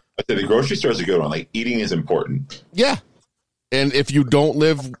stores. But the grocery store is a good one. Like, eating is important. Yeah. And if you don't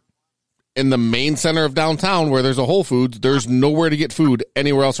live in the main center of downtown where there's a Whole Foods, there's nowhere to get food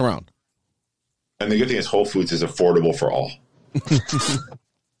anywhere else around. And the good thing is Whole Foods is affordable for all.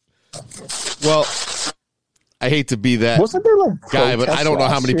 Well, I hate to be that Wasn't there like guy, but I don't know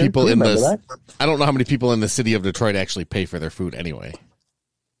how many people in this. this. I don't know how many people in the city of Detroit actually pay for their food anyway.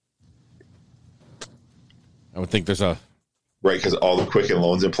 I would think there's a Right, because all the Quicken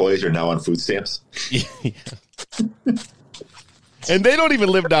Loans employees are now on food stamps. And they don't even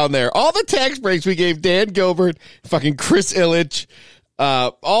live down there. All the tax breaks we gave Dan Gilbert, fucking Chris Illich,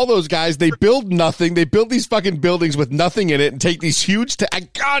 all those guys, they build nothing. They build these fucking buildings with nothing in it and take these huge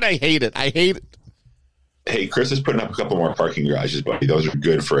God, I hate it. I hate it. Hey, Chris is putting up a couple more parking garages, buddy. Those are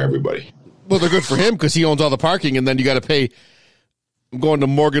good for everybody. Well, they're good for him because he owns all the parking, and then you got to pay. I'm going to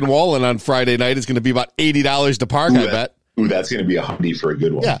Morgan Wallen on Friday night. It's going to be about $80 to park, I bet. Ooh, that's going to be a $100 for a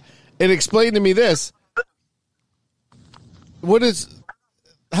good one. Yeah. And explain to me this.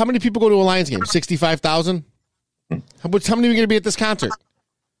 How many people go to a Lions game? 65,000? How many are going to be at this concert?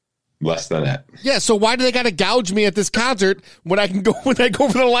 Less than that. Yeah, so why do they got to gouge me at this concert when I go for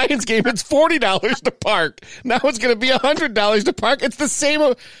the Lions game? It's $40 to park. Now it's going to be $100 to park. It's the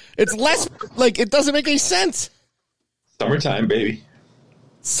same. It's less. Like, it doesn't make any sense. Summertime, baby.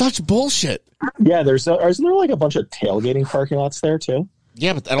 Such bullshit. Yeah, isn't there like a bunch of tailgating parking lots there too?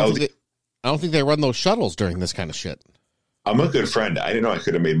 Yeah, but I don't think they run those shuttles during this kind of shit. I'm a good friend. I didn't know I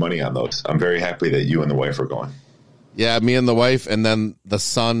could have made money on those. I'm very happy that you and the wife are going. Yeah, me and the wife, and then the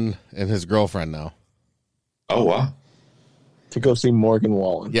son and his girlfriend now. Oh, wow. To go see Morgan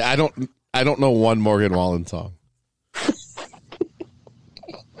Wallen. Yeah, I don't know one Morgan Wallen song.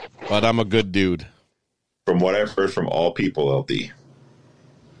 But I'm a good dude. From what I've heard from all people, LD,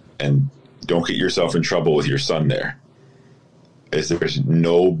 and don't get yourself in trouble with your son there, is there's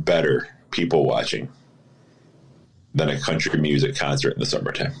no better people watching than a country music concert in the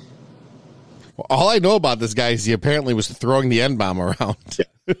summertime. Well, all I know about this guy is he apparently was throwing the N-bomb around.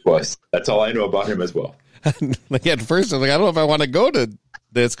 Yeah, was. That's all I know about him as well. Like at first, I was like, I don't know if I want to go to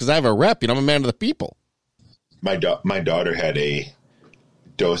this because I have a rep. I'm a man of the people. My daughter had a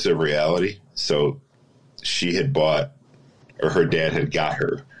dose of reality, so she had bought, or her dad had got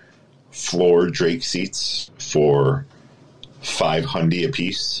her floor Drake seats for $500 a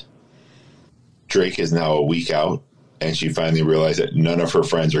piece. Drake is now a week out, and she finally realized that none of her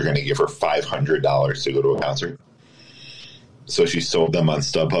friends are going to give her $500 to go to a concert. So she sold them on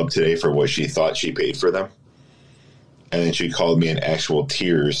StubHub today for what she thought she paid for them. And then she called me in actual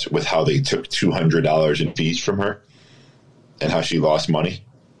tears with how they took $200 in fees from her and how she lost money.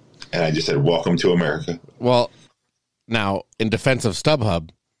 And I just said, welcome to America. Well, now, in defense of StubHub,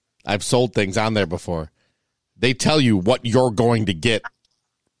 I've sold things on there before. They tell you what you're going to get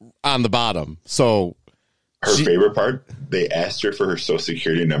on the bottom. So her favorite part, they asked her for her social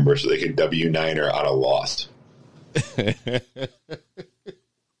security number so they could W-9 her on a loss.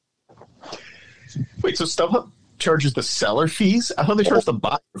 Wait, so StubHub charges the seller fees? I thought they charge the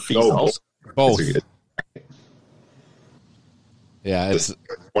buyer fees also. Both. Yeah, it's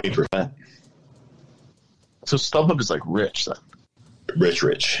 20%. So StubHub is like rich then.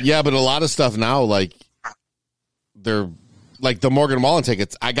 Rich. Yeah, but a lot of stuff now, like they're like the Morgan Wallen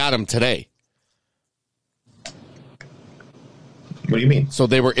tickets. I got them today. What do you mean? So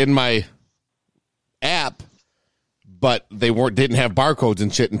they were in my app, but they didn't have barcodes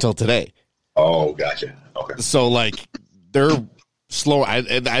and shit until today. Oh, gotcha. Okay. So like they're slow.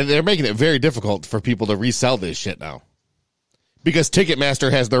 They're making it very difficult for people to resell this shit now because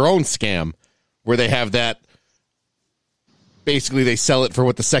Ticketmaster has their own scam where they have that. Basically, they sell it for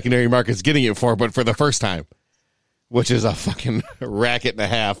what the secondary market's getting it for, but for the first time, which is a fucking racket and a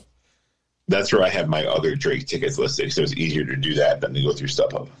half. That's where I have my other Drake tickets listed, so it's easier to do that than to go through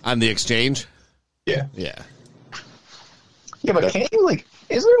StubHub. On the exchange? Yeah. Yeah. Yeah, but can't you, like,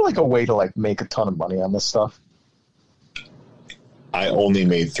 is there, like, a way to, like, make a ton of money on this stuff? I only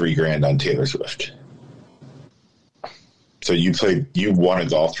made $3,000 on Taylor Swift. So you won a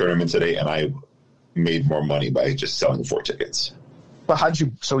golf tournament today, and I made more money by just selling 4 tickets. But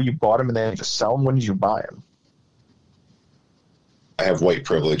so you bought them and then just sell them? When did you buy them? I have white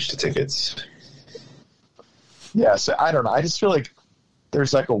privilege to tickets. Yeah, so I don't know. I just feel like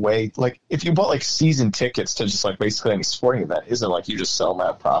there's like a way, like if you bought like season tickets to just like basically any sporting event, isn't it like you just sell them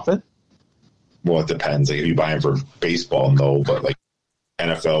at profit? Well, it depends. Like if you buy them for baseball, no, but like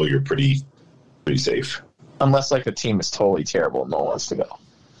NFL, you're pretty safe. Unless like the team is totally terrible and no one wants to go.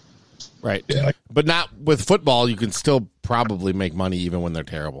 Right. Yeah. But not with football. You can still probably make money even when they're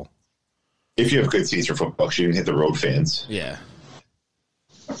terrible. If you have good seats for football, you can hit the road fans. Yeah.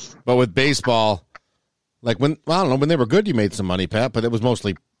 But with baseball, like I don't know, when they were good, you made some money, Pat, but it was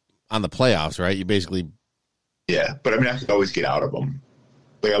mostly on the playoffs, right? You basically. Yeah. But I mean, I could always get out of them.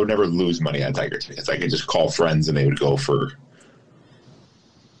 Like I would never lose money on Tiger tickets. I could just call friends and they would go for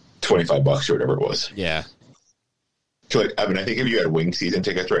 $25 or whatever it was. Yeah. So, like, I mean, I think if you had wing season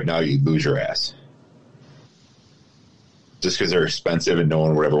tickets right now, you'd lose your ass. Just because they're expensive and no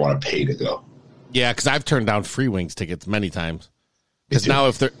one would ever want to pay to go. Yeah, because I've turned down free wings tickets many times. Because now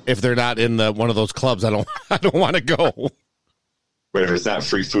if they're not in one of those clubs, I don't want to go. But if it's not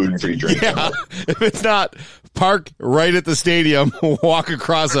free food and free drink, yeah. If it's not park right at the stadium, walk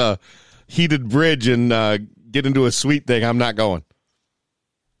across a heated bridge and get into a suite thing, I'm not going.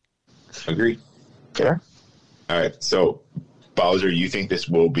 Agree. Fair. All right, so Bowser, you think this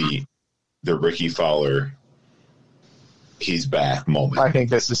will be the Ricky Fowler he's back moment? I think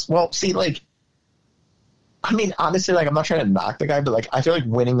this is, well, see, like, I mean, honestly, like, I'm not trying to knock the guy, but, like, I feel like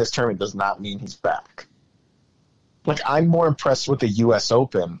winning this tournament does not mean he's back. Like, I'm more impressed with the U.S.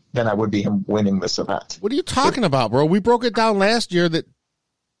 Open than I would be him winning this event. What are you talking about, bro? We broke it down last year that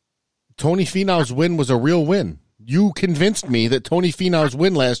Tony Finau's win was a real win. You convinced me that Tony Finau's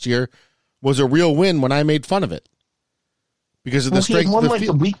win last year was a real win when I made fun of it. Because of the strength he won of the like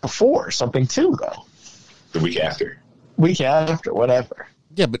the week before or something, too, though. The week after. Week after, whatever.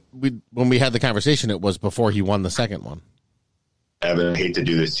 Yeah, but when we had the conversation, it was before he won the second one. Evan, I hate to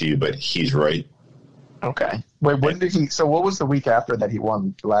do this to you, but he's right. Okay. Wait, when did he? So what was the week after that he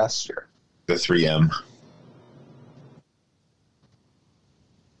won last year? The 3M.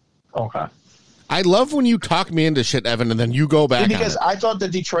 Okay. I love when you talk me into shit, Evan, and then you go back because on it. I thought the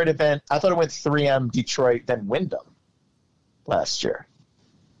Detroit event, I thought it went 3M, Detroit, then Wyndham last year.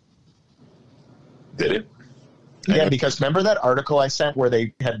 Did it? Yeah, because remember that article I sent where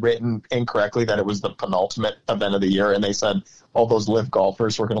they had written incorrectly that it was the penultimate event of the year, and they said all those live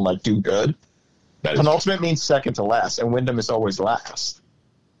golfers were going to like do good. Penultimate means second to last, and Wyndham is always last.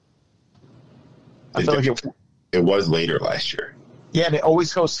 I feel like it was later last year. Yeah, and it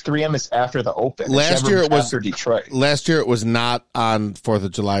always goes 3M is after the Open. Last year it was after Detroit. Last year it was not on 4th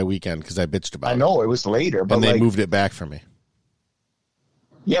of July weekend because I bitched about it. I know it was later, but and they like, moved it back for me.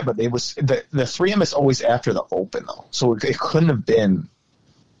 Yeah, but it was the 3M is always after the Open though, so it couldn't have been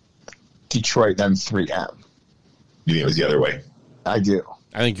Detroit then 3M. You think it was the other way? I do.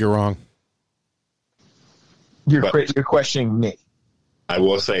 I think you're wrong. You're questioning me. I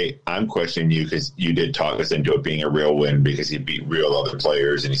will say I'm questioning you because you did talk us into it being a real win because he beat real other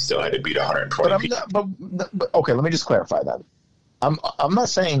players and he still had to beat 120 people. But okay, let me just clarify that. I'm not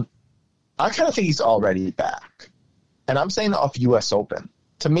saying I kind of think he's already back, and I'm saying off U.S. Open.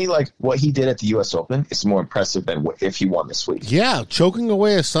 To me, like what he did at the U.S. Open is more impressive than if he won this week. Yeah, choking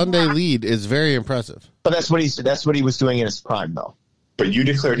away a Sunday lead is very impressive. But that's what he was doing in his prime, though. But you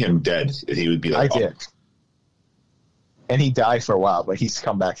declared him dead. He would be like, I did. And he died for a while, but he's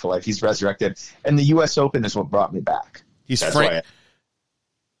come back to life. He's resurrected. And the U.S. Open is what brought me back. That's why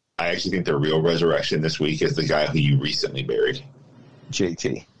I actually think the real resurrection this week is the guy who you recently buried.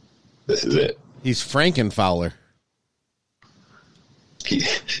 JT. This is it. He's Frankenfowler.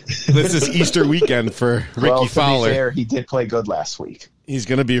 This is Easter weekend for Ricky Fowler. To be fair, he did play good last week. He's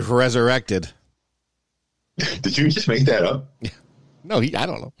going to be resurrected. Did you just make that up? No, I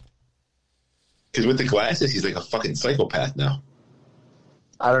don't know. Because with the glasses, he's like a fucking psychopath now.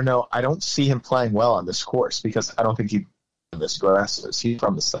 I don't know. I don't see him playing well on this course because I don't think he this glasses. He's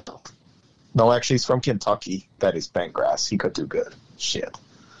from the South. No, actually, he's from Kentucky. That is bent grass. He could do good. Shit.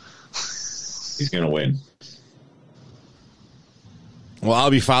 He's going to win. Well,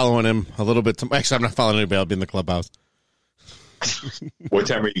 I'll be following him a little bit. Actually, I'm not following anybody. I'll be in the clubhouse. What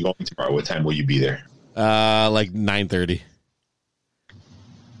time are you going tomorrow? What time will you be there? Like 9:30.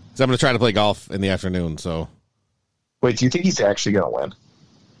 So I'm going to try to play golf in the afternoon. So, wait, do you think he's actually going to win?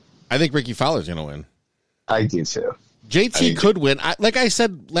 I think Ricky Fowler's going to win. I do too. JT could win. Like I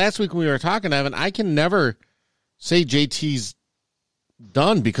said last week when we were talking, Evan, I can never say JT's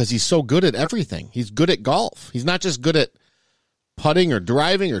done because he's so good at everything. He's good at golf. He's not just good at putting or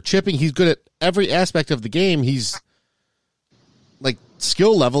driving or chipping. He's good at every aspect of the game. He's like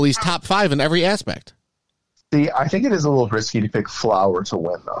skill level. He's top 5 in every aspect. See, I think it is a little risky to pick Flower to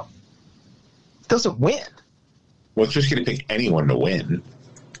win, though. It doesn't win. Well, it's just going to pick anyone to win.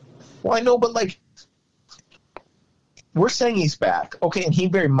 Well, I know, but like, we're saying he's back. Okay, and he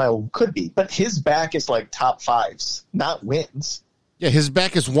very well could be, but his back is like top 5s, not wins. Yeah, his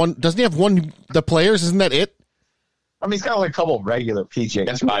back is one. Doesn't he have one? The players, isn't that it? I mean, he's got like a couple of regular PGA.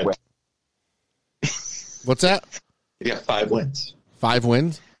 That's 5. What's that? He got 5 wins. 5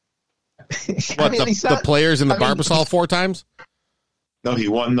 wins? What, I mean, the players in the Barbasol 4 times? No, he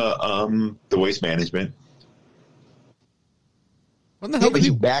won the Waste Management. What the hell did he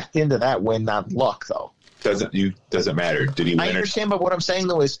backed into that win, not luck, though. Doesn't matter. Did he win? I understand, but what I'm saying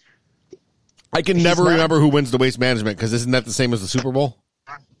though is, I can never remember who wins the Waste Management because isn't that the same as the Super Bowl?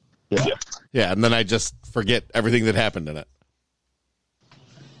 Yeah. Yeah, and then I just forget everything that happened in it.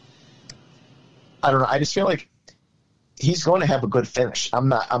 I don't know. I just feel like he's going to have a good finish. I'm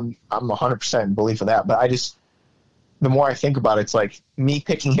 100% in belief of that, but the more I think about it, it's like me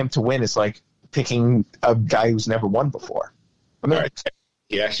picking him to win is like picking a guy who's never won before. I mean, all right.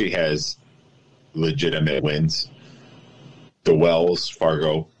 He actually has legitimate wins. The Wells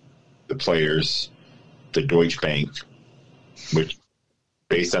Fargo, the Players, the Deutsche Bank, which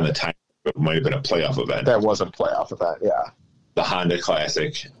based on the time it might have been a playoff event. That was a playoff event, yeah. The Honda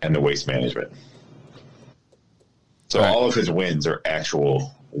Classic and the Waste Management. So all of his wins are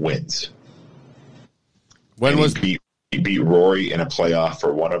actual wins. He beat Rory in a playoff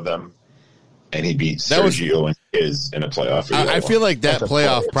for one of them, and he beat Sergio and his in a playoff. I feel like that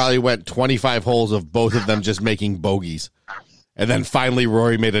playoff probably went 25 holes of both of them just making bogeys. And then finally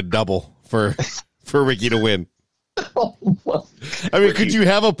Rory made a double for Ricky to win. I mean, could you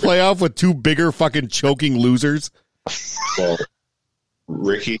have a playoff with 2 bigger fucking choking losers? Well,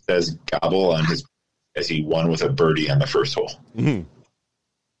 Ricky says gobble on his as he won with a birdie on the first hole. Mm-hmm.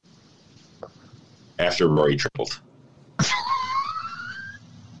 After Rory tripled.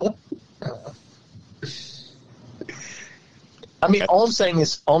 I mean, all I'm saying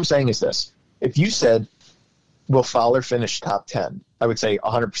is this. If you said, will Fowler finish top 10? I would say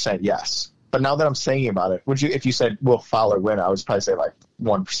 100% yes. But now that I'm thinking about it, if you said, will Fowler win? I would probably say like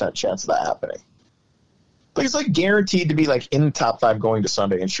 1% chance of that happening. Like, it's like guaranteed to be like in the top 5 going to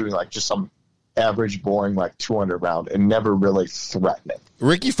Sunday and shooting like just some average, boring, like 200 round and never really threatening.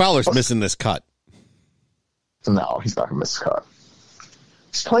 Ricky Fowler's missing this cut. No, he's not going to miss the cut.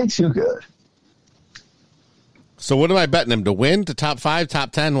 He's playing too good. So what am I betting him? To win? To top 5?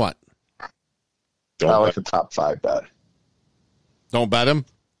 Top 10? What? I like the top 5 bet. Don't bet him?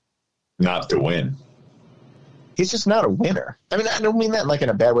 Not to win. He's just not a winner. I mean, I don't mean that like in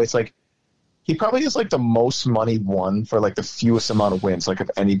a bad way. It's like he probably has like the most money won for like the fewest amount of wins, like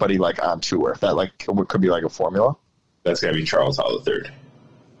of anybody like on tour. If that like could be like a formula. That's gotta be Charles Howell III.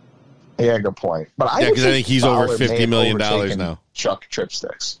 Yeah, good point. But I because I think he's over $50 million now. Chuck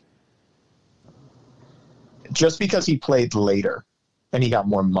Tripsticks. Just because he played later and he got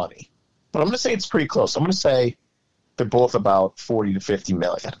more money. But I'm going to say it's pretty close. I'm going to say they're both about 40 to 50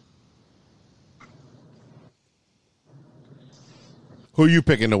 million. Who are you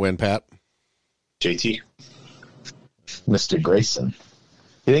picking to win, Pat? JT. Mr. Grayson.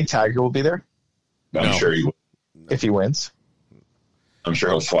 You think Tiger will be there? I'm sure he will. If he wins? I'm sure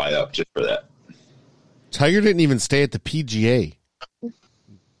he'll fly up just for that. Tiger didn't even stay at the PGA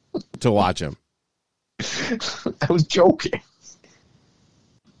to watch him. I was joking.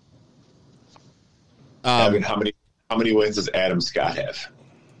 Evan, how many wins does Adam Scott have?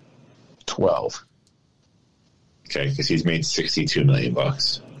 12. Okay, because he's made $62 million.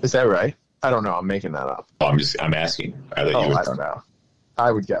 Is that right? I don't know. I'm making that up. Oh, I'm asking. I don't know.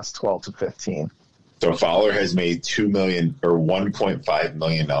 I would guess 12 to 15. So Fowler has made $2 million or $1.5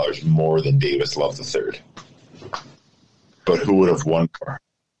 million more than Davis Love III. But who would have won more?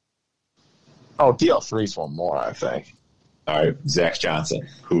 Oh, DL3's one more, I think. All right, Zach Johnson,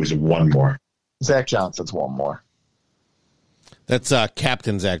 who's one more. Zach Johnson's one more. That's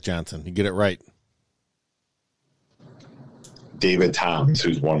Captain Zach Johnson. You get it right. David Toms,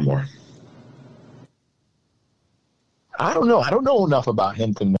 who's one more. I don't know. I don't know enough about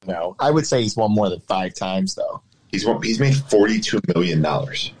him to know. I would say he's won more than 5 times, though. He's made $42 million.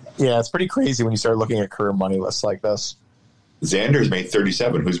 Yeah, it's pretty crazy when you start looking at career money lists like this. Xander's made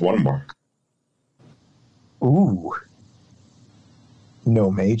 37. Who's one more? Ooh. No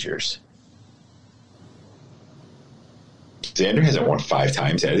majors. Xander hasn't won 5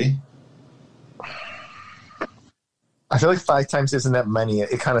 times, has he? I feel like 5 times isn't that many.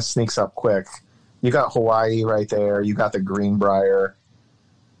 It kind of sneaks up quick. You got Hawaii right there. You got the Greenbrier.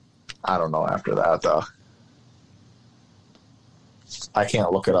 I don't know after that, though. I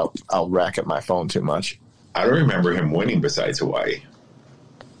can't look it up. I'll rack at my phone too much. I don't remember him winning besides Hawaii.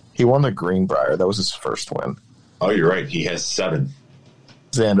 He won the Greenbrier. That was his first win. Oh, you're right. He has 7.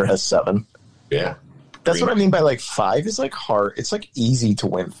 Xander has 7. Yeah. That's what I mean by like 5 is like hard. It's like easy to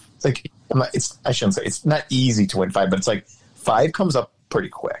win. Like I shouldn't say it's not easy to win 5, but it's like 5 comes up pretty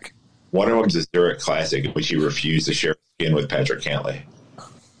quick. One of them is the Zurich Classic, in which he refused to share skin with Patrick Cantlay.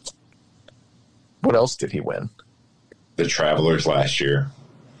 What else did he win? The Travelers last year.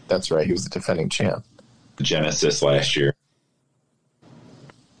 That's right. He was the defending champ. The Genesis last year.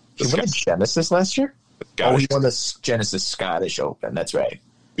 He won the Genesis last year? He won the Genesis Scottish Open. That's right.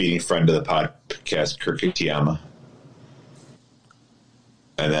 Beating friend of the podcast, Kirk Kitayama.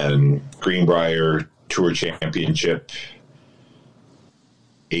 And then Greenbrier Tour Championship,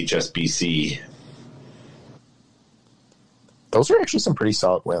 HSBC. Those are actually some pretty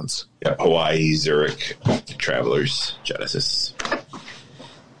solid wins. Yeah, Hawaii, Zurich, Travelers, Genesis.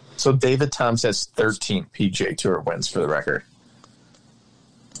 So David Toms has 13 PGA Tour wins for the record.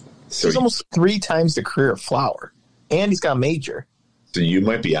 So he's almost 3 times the career of Flower. And he's got a major. So you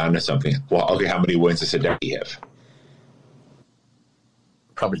might be onto something. Well, okay, how many wins does Hideki have?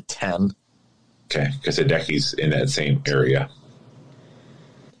 Probably 10. Okay, because Hideki's in that same area.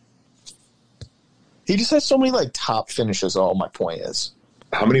 He just has so many like top finishes. All my point is,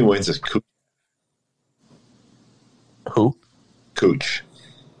 how many wins does Cooch? Who? Cooch.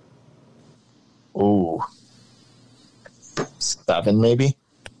 Ooh, 7 maybe.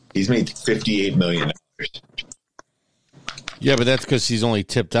 He's made $58 million. Yeah, but that's because he's only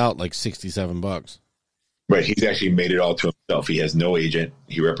tipped out like $67. Right, he's actually made it all to himself. He has no agent.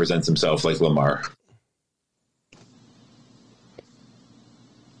 He represents himself like Lamar.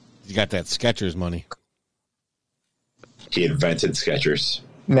 You got that Skechers money. He invented Skechers.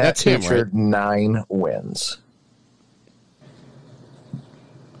 Matt Richard, 9 wins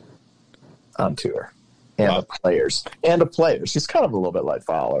on tour. And the players. He's kind of a little bit like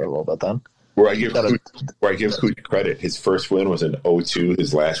Fowler a little bit then. Where I give Cooch credit, his first win was in 2002.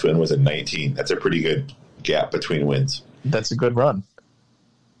 His last win was in 2019. That's a pretty good gap between wins. That's a good run.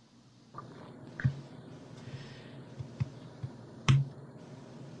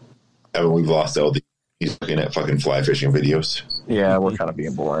 Evan, we've lost LD. He's looking at fucking fly fishing videos. Yeah, we're kind of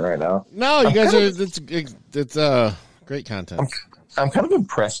being boring right now. No, you guys are. It's great content. I'm kind of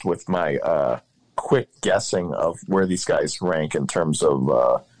impressed with my quick guessing of where these guys rank in terms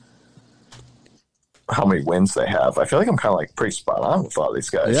of how many wins they have. I feel like I'm kind of like pretty spot on with all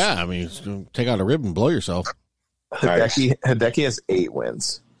these guys. Yeah, I mean, take out a rib and blow yourself. Hideki has 8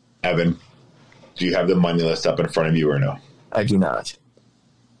 wins. Evan, do you have the money list up in front of you or no? I do not.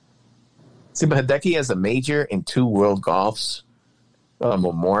 See, but Hideki has a major and 2 World Golfs,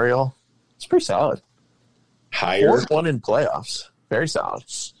 Memorial. It's pretty solid. Higher? 4-1 in playoffs. Very solid.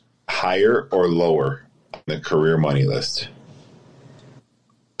 Higher or lower on the career money list?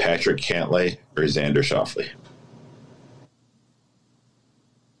 Patrick Cantlay or Xander Schauffele?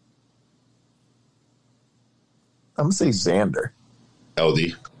 I'm going to say Xander.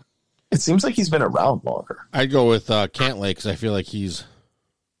 LD? It seems like he's been around longer. I'd go with Cantlay because I feel like he's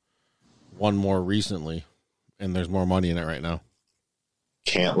won more recently, and there's more money in it right now.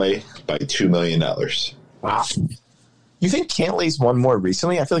 Cantlay by $2 million. Wow. You think Cantlay's won more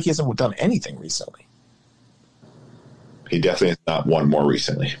recently? I feel like he hasn't done anything recently. He definitely has not won more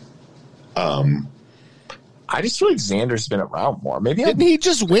recently. I just feel like Xander's been around more. Maybe didn't he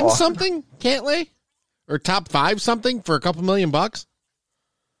just win something, Cantlay? Or top 5 something for a couple $1 million? Well,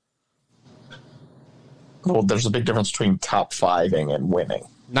 there's a big difference between top 5ing and winning.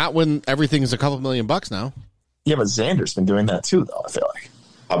 Not when everything's a couple $1 million now. Yeah, but Xander's been doing that too, though, I feel like.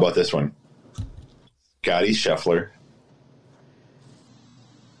 How about this one? Scotty Scheffler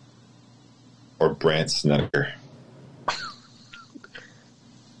or Brandt Snedeker?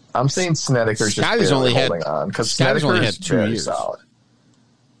 I'm saying Snedeker's just barely holding on because Snedeker only had 2 years. Solid.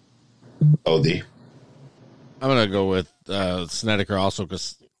 OD. I'm gonna go with Snedeker also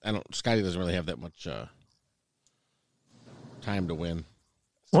because Scotty doesn't really have that much time to win.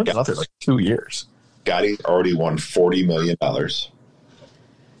 Only got nothing like 2 years. Scotty's already won $40 million,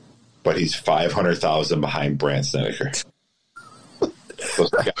 but he's $500,000 behind Brandt Snedeker. So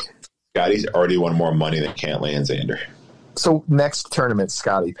Scotty's already won more money than Cantlay and Xander. So next tournament,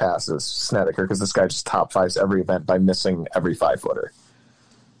 Scotty passes Snedeker because this guy just top 5s every event by missing every 5-footer.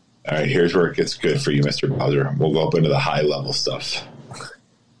 All right, here's where it gets good for you, Mr. Bowser. We'll go up into the high-level stuff.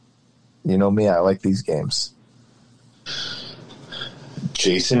 You know me, I like these games.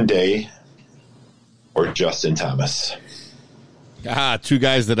 Jason Day or Justin Thomas? Two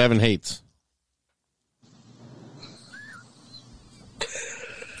guys that Evan hates.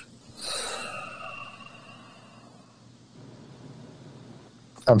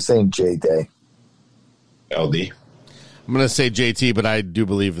 I'm saying J Day. LD. I'm going to say JT, but I do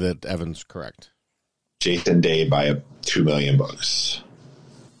believe that Evan's correct. Jason Day by $2 million.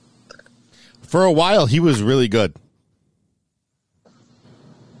 For a while, he was really good.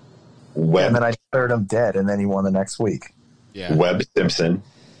 Webb, And then I declared him dead, and then he won the next week. Yeah. Webb Simpson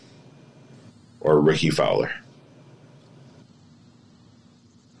or Ricky Fowler?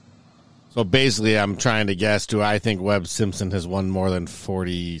 So basically, I'm trying to guess, do I think Webb Simpson has won more than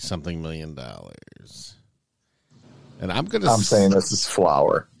 $40-something million? And I'm saying this is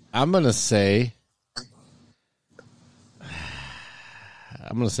Flower. I'm going to say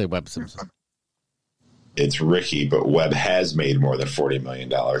Webb Simpson. It's Ricky, but Webb has made more than $40 million.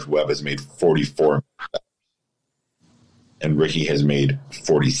 Webb has made $44 million. And Ricky has made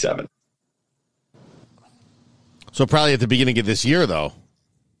 47. So probably at the beginning of this year, though.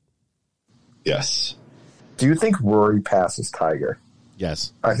 Yes. Do you think Rory passes Tiger?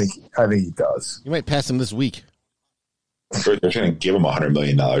 Yes. I think he does. You might pass him this week. They're going to give him $100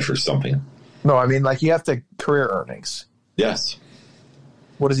 million for something. No, I mean, like, you have to career earnings. Yes.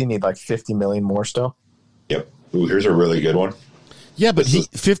 What does he need, like $50 million more still? Yep. Ooh, here's a really good one. Yeah, but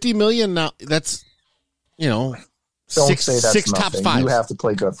 $50 million now, that's, Don't six say that's top nothing. five. You have to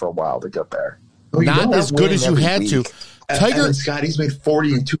play good for a while to get there. Not as good as you had to. Tiger Scott, he's made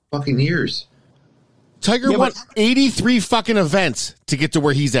 40 in 2 fucking years. Tiger won 83 fucking events to get to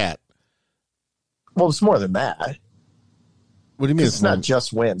where he's at. Well, it's more than that. What do you mean? It's not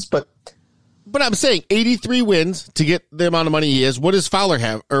just wins, but I'm saying 83 wins to get the amount of money he is. What does Fowler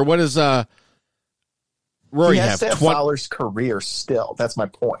have? Or what does Rory he has have? to have Fowler's career still. That's my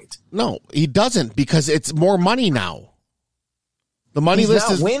point. No, he doesn't, because it's more money now. The money list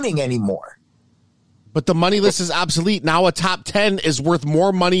not is winning anymore. But the money list is obsolete. Now a top 10 is worth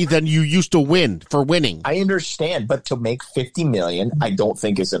more money than you used to win for winning. I understand, but to make $50 million, I don't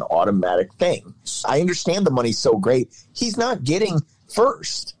think is an automatic thing. I understand the money's so great. He's not getting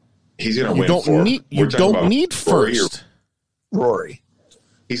first. He's going to win. You don't need first. Rory.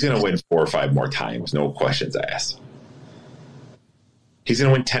 He's going to win 4 or 5 more times. No questions asked. He's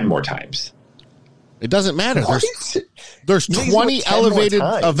going to win 10 more times. It doesn't matter. What? There's 20 elevated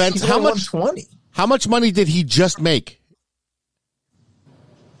events. How much? 20. How much money did he just make?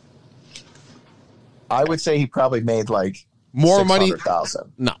 I would say he probably made like more money.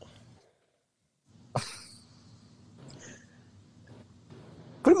 600,000. No. What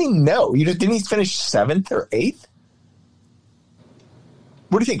do you mean no? Didn't he finish 7th or 8th?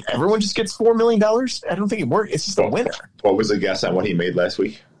 What do you think? Everyone just gets $4 million? I don't think it works. It's just a winner. What was the guess on what he made last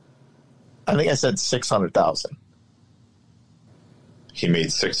week? I think I said 600,000. He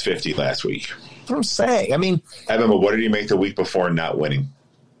made 650 last week. That's what I'm saying. I mean, Evan, but what did he make the week before not winning?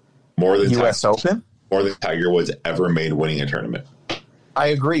 More than U.S. Open? More than Tiger Woods ever made winning a tournament. I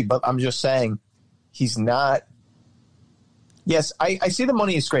agree, but I'm just saying he's not. Yes, I see the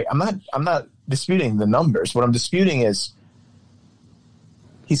money is great. I'm not disputing the numbers. What I'm disputing is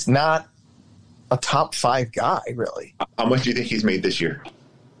he's not a top 5 guy, really. How much do you think he's made this year?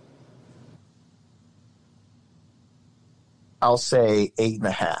 I'll say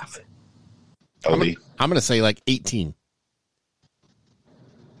 8.5. LD? I'm going to say like 18.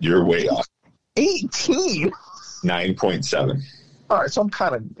 You're way off. 18? 9.7. All right, so I'm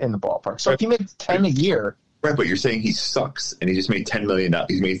kind of in the ballpark. So if he makes 10 a year. Right, but you're saying he sucks, and he just made $10 million.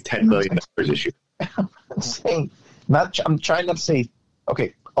 He's made $10 million this year. I'm trying not to say.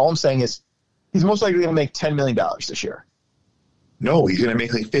 Okay, all I'm saying is he's most likely going to make $10 million this year. No, he's going to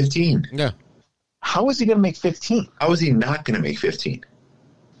make like 15. Yeah. How is he going to make 15? How is he not going to make 15?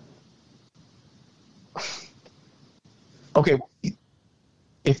 Okay,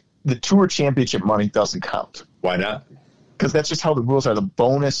 if the Tour Championship money doesn't count. Why not? Because that's just how the rules are. The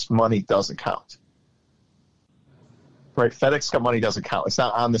bonus money doesn't count. Right? FedEx Cup money doesn't count. It's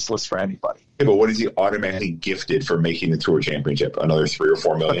not on this list for anybody. Yeah, but what is he automatically gifted for making the Tour Championship? Another 3 or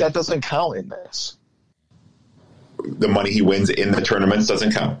 4 million? But that doesn't count in this. The money he wins in the tournaments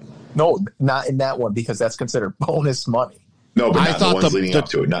doesn't count? No, not in that one, because that's considered bonus money. No, but not the ones leading up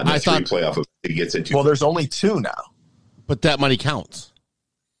to it. Not in the 3 playoff events he gets into. Well, there's only 2 now. But that money counts.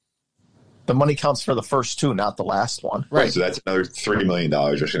 The money counts for the first 2, not the last one. Right, so that's another $3 million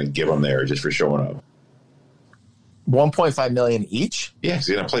just going to give him there just for showing up. 1.5 million each? Yeah, he's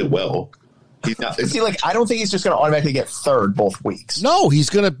going to play well. He's not. See, I don't think he's just going to automatically get third both weeks. No, he's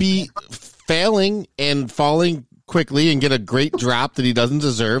going to be failing and falling quickly and get a great drop that he doesn't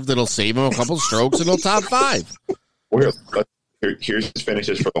deserve that'll save him a couple strokes and he'll top 5. Here's his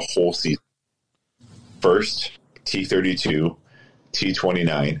finishes for the whole season. First, T32,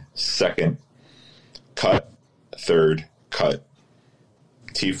 T29. Second, cut. Third, cut.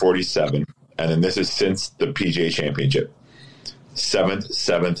 T47. And then this is since the PGA Championship. 7th,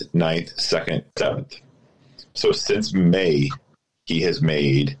 7th, 9th, 2nd, 7th. So since May, he has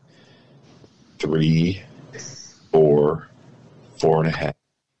made 3, 4, 4.5.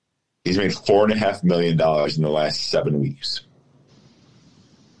 He's made $4.5 million in the last 7 weeks.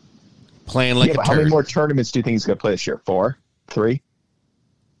 Playing like a but how many more tournaments do you think he's going to play this year? 4? 3?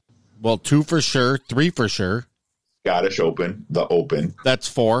 Well, 2 for sure, 3 for sure. Scottish Open, the Open. That's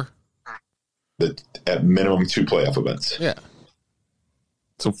 4. At minimum 2 playoff events. Yeah.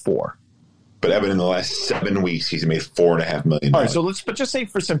 So 4. But Evan, in the last 7 weeks, he's made $4.5 million. All right, so but just say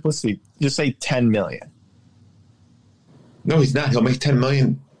for simplicity, just say $10 million. No, he's not. He'll make $10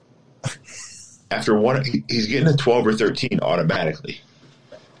 million after one. He's getting a 12 or 13 automatically.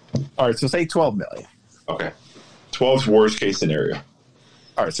 All right, so say $12 million. Okay. 12's worst case scenario.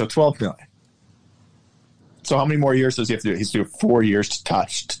 All right, so $12 million. So how many more years does he have to do? He's doing 4 years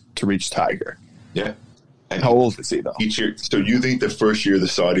to reach Tiger. Yeah. And how old is he, though? Each year. So you think the first year the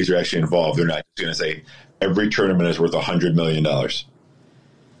Saudis are actually involved, they're not going to say every tournament is worth $100 million.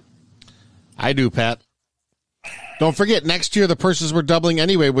 I do, Pat. Don't forget, next year the purses were doubling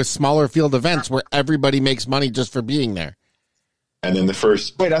anyway with smaller field events where everybody makes money just for being there. And then the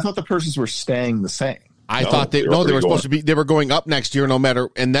first... Wait, I thought the purses were staying the same. I thought they were supposed to be, they were going up next year no matter,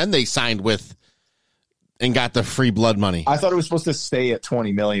 and then they signed with and got the free blood money. I thought it was supposed to stay at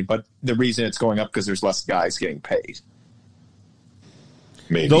 $20 million, but the reason it's going up because there's less guys getting paid.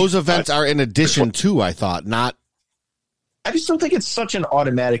 Maybe. Those events are in addition to, I thought, not. I just don't think it's such an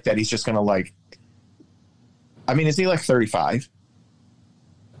automatic that he's just going to like. I mean, is he like 35?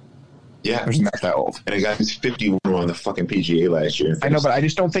 Yeah. Or is he not that old? And a guy who's 51 on the fucking PGA last year. I know, but I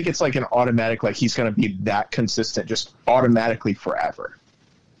just don't think it's like an automatic, like he's going to be that consistent just automatically forever.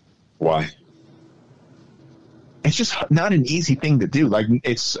 Why? It's just not an easy thing to do. Like,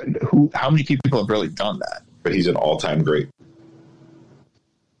 it's how many people have really done that? But he's an all-time great.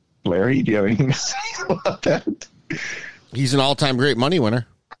 Larry, do you have anything to say about that? He's an all-time great money winner.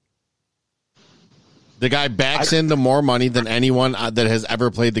 The guy backs into more money than anyone that has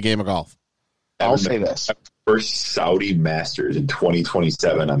ever played the game of golf. I'll say this. First Saudi Masters in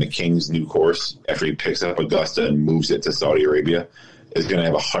 2027 on the King's new course after he picks up Augusta and moves it to Saudi Arabia is going to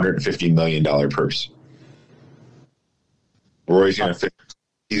have a $150 million purse. Rory's going to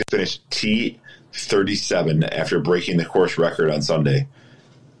finish T37 after breaking the course record on Sunday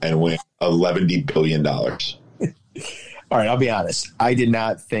and win $11 billion. All right, I'll be honest. I did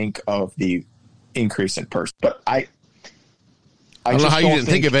not think of the increase in purse, but I don't know how you didn't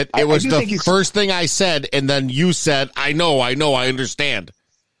think of it. It was the first thing I said, and then you said, I know, I understand.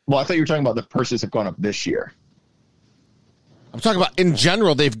 Well, I thought you were talking about the purses have gone up this year. I'm talking about in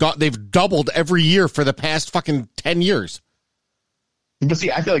general, they've doubled every year for the past fucking 10 years. But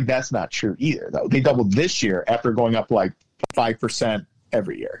see, I feel like that's not true either, though. They doubled this year after going up like 5%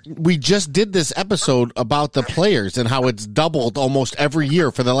 every year. We just did this episode about the players and how it's doubled almost every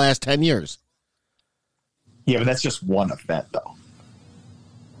year for the last 10 years. Yeah, but that's just one event, though.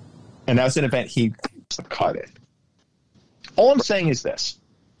 And that was an event he cut it. All I'm saying is this.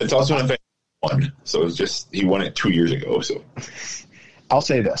 It's also an event he won. So it's just, he won it 2 years ago. So I'll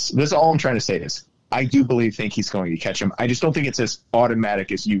say this. This is all I'm trying to say is I do think he's going to catch him. I just don't think it's as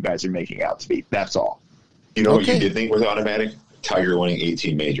automatic as you guys are making out to be. That's all. You know what you did think was automatic? Tiger winning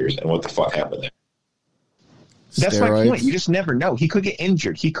 18 majors. And what the fuck happened there? That's my point. You just never know. He could get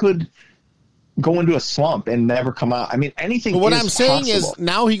injured. He could go into a slump and never come out. I mean, anything. But what I'm saying is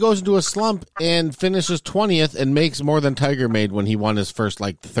now he goes into a slump and finishes 20th and makes more than Tiger made when he won his first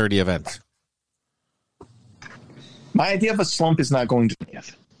 30 events. My idea of a slump is not going to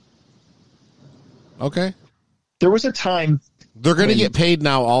 20th. Okay. There was a time they're going to get paid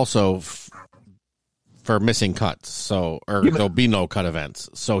now also for missing cuts. There'll be no cut events.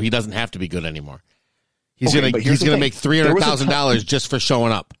 So he doesn't have to be good anymore. He's going to make $300,000 just for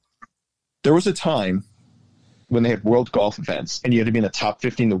showing up. There was a time when they had world golf events and you had to be in the top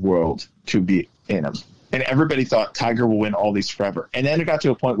 50 in the world to be in them. And everybody thought Tiger will win all these forever. And then it got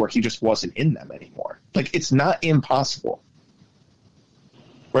to a point where he just wasn't in them anymore. It's not impossible.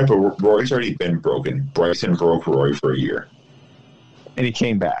 Right, but Rory's already been broken. Bryson broke Rory for a year. And he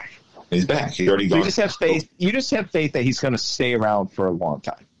came back. He's back. He's already gone. You just have faith. You just have faith that he's going to stay around for a long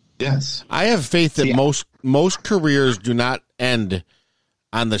time. Yes. I have faith that most careers do not end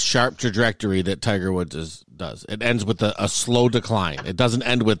on the sharp trajectory that Tiger Woods does. It ends with a slow decline. It doesn't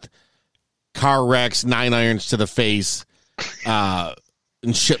end with car wrecks, 9 irons to the face, and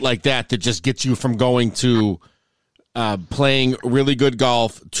shit like that just gets you from going to playing really good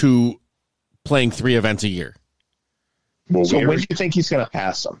golf to playing 3 events a year. Well, so when do you think he's going to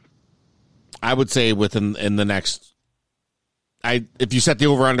pass him? I would say in the next. If you set the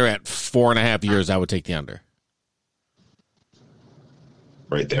over under at 4.5 years, I would take the under.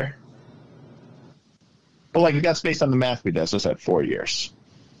 Right there. But that's based on the math we did. So it's at 4 years.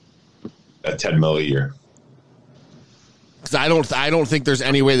 At $10 million a year. Because I don't think there's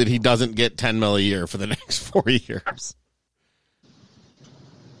any way that he doesn't get $10 million a year for the next 4 years.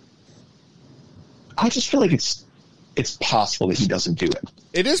 I just feel like it's possible that he doesn't do it.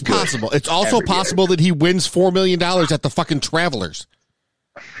 It is possible. It's also possible that he wins $4 million at the fucking Travelers.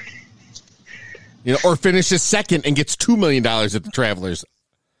 Or finishes second and gets $2 million at the Travelers.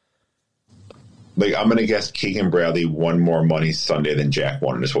 I'm going to guess Keegan Bradley won more money Sunday than Jack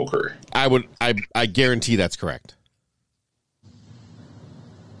won in his whole career. I guarantee that's correct.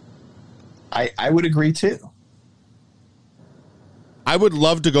 I would agree too. I would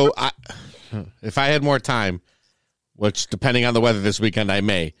love to go. If I had more time, which depending on the weather this weekend, I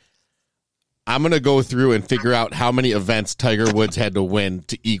may. I'm going to go through and figure out how many events Tiger Woods had to win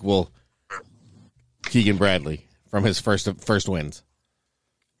to equal Keegan Bradley from his first wins.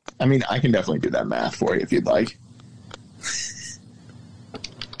 I mean, I can definitely do that math for you if you'd like.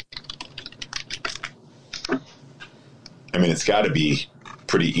 I mean, it's got to be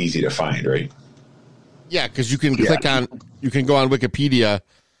pretty easy to find, right? Yeah, because you can you can go on Wikipedia,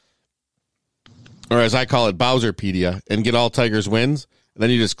 or as I call it, Bowserpedia, and get all Tiger's wins. And then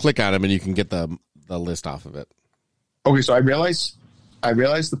you just click on them and you can get the list off of it. Okay, so I realize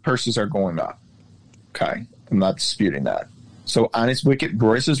the purses are going up. Okay, I'm not disputing that. So on his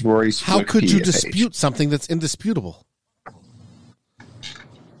Rory's how could you dispute page. Something that's indisputable?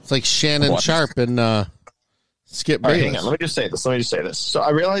 It's like Shannon Sharp and Skip Bayless. Right, hang on, let me just say this. So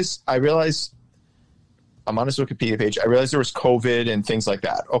I realize I'm on his Wikipedia page. I realized there was COVID and things like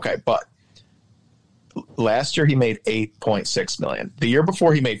that. Okay, but last year he made $8.6 million. The year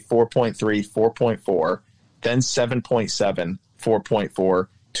before he made 4.3, 4.4, then 7.7, 4.4,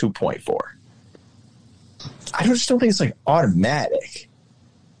 2.4. I just don't think it's automatic.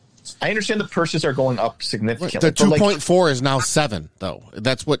 I understand the purses are going up significantly. The 2.4 is now 7, though.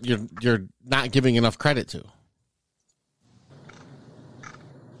 That's what you're not giving enough credit to.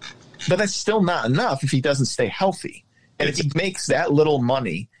 But that's still not enough if he doesn't stay healthy. And if he makes that little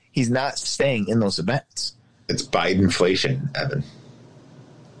money, he's not staying in those events. It's Bidenflation, Evan.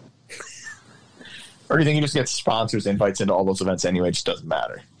 Or do you think he just gets sponsors invites into all those events anyway? It just doesn't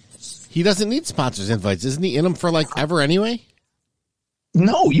matter. He doesn't need sponsors invites. Isn't he in them for ever anyway?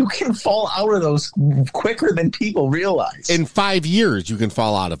 No, you can fall out of those quicker than people realize. In 5 years, you can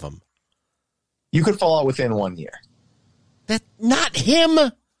fall out of them. You could fall out within 1 year. That's not him.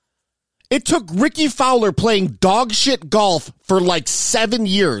 It took Ricky Fowler playing dog shit golf for 7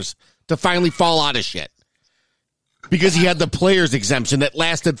 years to finally fall out of shit. Because he had the player's exemption that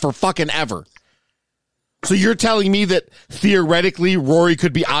lasted for fucking ever. So you're telling me that theoretically Rory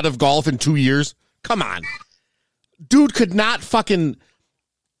could be out of golf in 2 years? Come on. Dude could not fucking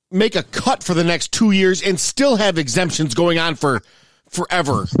make a cut for the next 2 years and still have exemptions going on for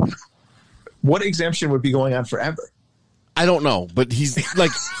forever. What exemption would be going on forever? I don't know, but he's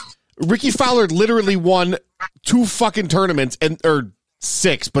Ricky Fowler literally won 2 fucking tournaments or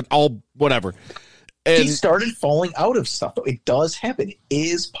 6, but all whatever. And he started falling out of stuff. It does happen. It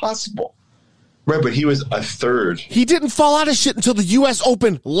is possible. Right, but he was a third. He didn't fall out of shit until the U.S.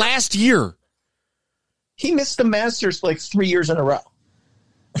 Open last year. He missed the Masters 3 years in a row.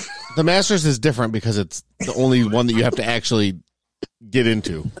 The Masters is different because it's the only one that you have to actually get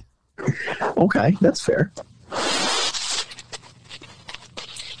into. Okay, that's fair.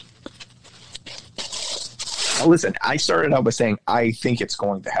 Now listen, I started out by saying I think it's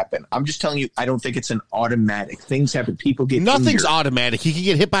going to happen. I'm just telling you, I don't think it's an automatic. Things happen. People get Nothing's injured. automatic. He could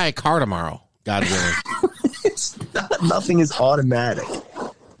get hit by a car tomorrow. God willing. It's not. Nothing is automatic.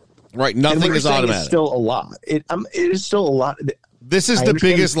 Right, nothing is automatic. It's still a lot. It is still a lot. This is the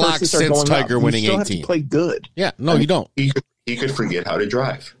biggest lock since Tiger winning 18. You still have to play good. Yeah, no, you don't. He could forget how to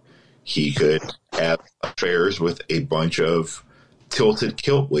drive. He could have affairs with a bunch of tilted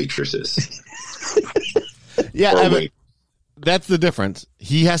kilt waitresses. Yeah, Evan, that's the difference.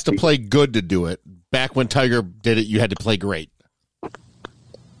 He has to play good to do it. Back when Tiger did it, you had to play great.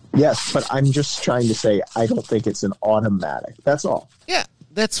 Yes, but I'm just trying to say I don't think it's an automatic. That's all. Yeah,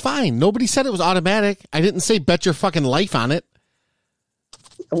 that's fine. Nobody said it was automatic. I didn't say bet your fucking life on it.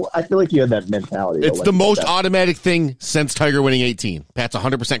 I feel like you had that mentality. It's the most automatic thing since Tiger winning 18. Pat's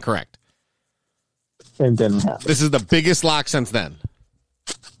 100% correct. It didn't happen. This is the biggest lock since then.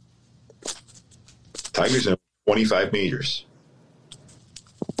 Tiger's in 25 majors.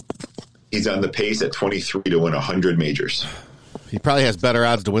 He's on the pace at 23 to win 100 majors. He probably has better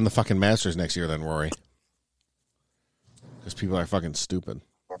odds to win the fucking Masters next year than Rory. Because people are fucking stupid.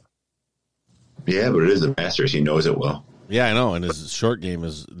 Yeah, but it is the Masters. He knows it well. Yeah, I know. And his short game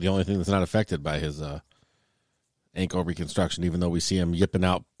is the only thing that's not affected by his ankle reconstruction, even though we see him yipping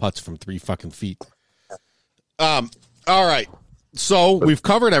out putts from 3 fucking feet. All right. So we've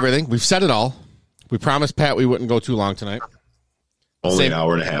covered everything. We've said it all. We promised Pat we wouldn't go too long tonight. Only an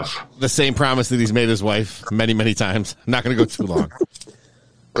hour and a half. The same promise that he's made his wife many, many times. I'm not going to go too long.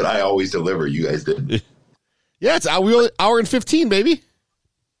 But I always deliver. You guys did. Yeah, it's hour and 15, baby.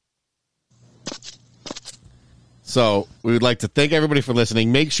 So we would like to thank everybody for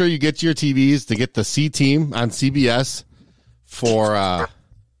listening. Make sure you get to your TVs to get the C Team on CBS for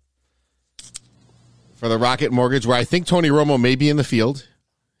the Rocket Mortgage, where I think Tony Romo may be in the field.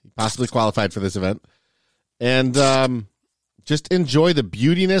 He possibly qualified for this event. And just enjoy the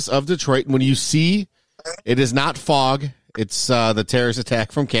beautiness of Detroit. And when you see, it is not fog. It's the terrorist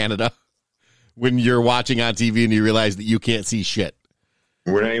attack from Canada. When you're watching on TV and you realize that you can't see shit.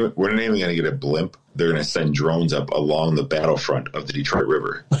 We're not even going to get a blimp. They're going to send drones up along the battlefront of the Detroit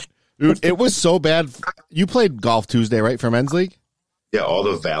River. Dude, it was so bad. You played golf Tuesday, right, for men's league? Yeah, all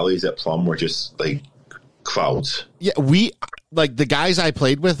the valleys at Plum were just like clouds. Yeah, the guys I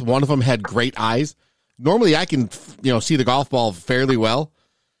played with, one of them had great eyes. Normally I can, see the golf ball fairly well.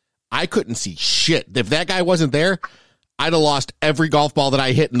 I couldn't see shit. If that guy wasn't there, I'd have lost every golf ball that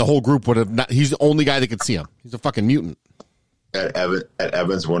I hit, and the whole group would have not. He's the only guy that could see him. He's a fucking mutant. At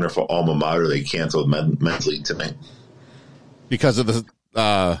Evan's wonderful alma mater, they canceled men's league tonight. Because of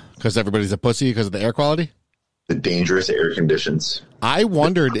because everybody's a pussy because of the air quality? The dangerous air conditions. I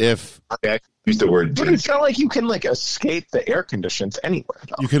wondered if... I used the word... But it's not like you can, escape the air conditions anywhere,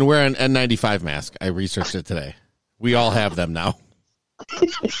 though. You can wear an N95 mask. I researched it today. We all have them now.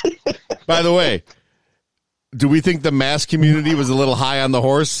 By the way, do we think the mask community was a little high on the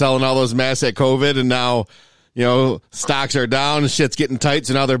horse, selling all those masks at COVID, and now, stocks are down, and shit's getting tight,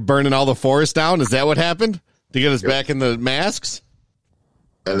 so now they're burning all the forest down? Is that what happened? To get us back in the masks?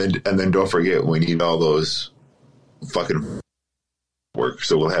 And then don't forget, we need all those fucking work,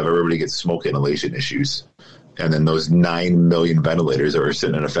 so we'll have everybody get smoke inhalation issues. And then those 9 million ventilators that are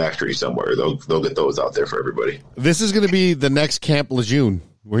sitting in a factory somewhere, they'll get those out there for everybody. This is going to be the next Camp Lejeune,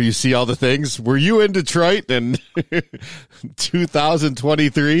 where you see all the things. Were you in Detroit in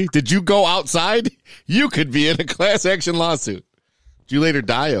 2023? Did you go outside? You could be in a class action lawsuit. Did you later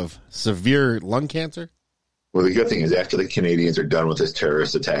die of severe lung cancer? Well, the good thing is after the Canadians are done with this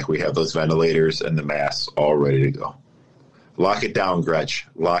terrorist attack, we have those ventilators and the masks all ready to go. Lock it down, Gretch.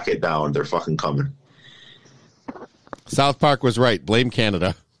 Lock it down. They're fucking coming. South Park was right. Blame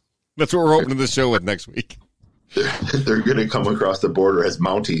Canada. That's what we're opening the show with next week. They're going to come across the border as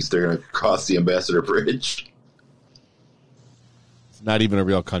Mounties. They're going to cross the Ambassador Bridge. It's not even a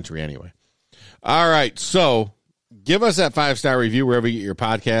real country anyway. All right, so give us that 5-star review wherever you get your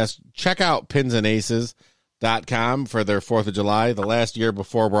podcast. Check out pinsandaces.com for their 4th of July, the last year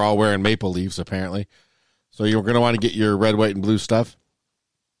before we're all wearing maple leaves, apparently. So you're going to want to get your red, white, and blue stuff.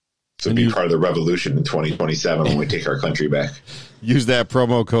 So be part of the revolution in 2027 when we take our country back. Use that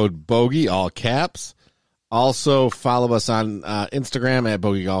promo code BOGIE, all caps. Also, follow us on Instagram at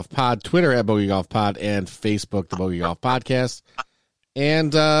Bogey Golf Pod, Twitter at Bogey Golf Pod, and Facebook, the Bogey Golf Podcast.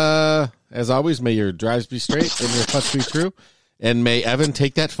 And as always, may your drives be straight and your putts be true. And may Evan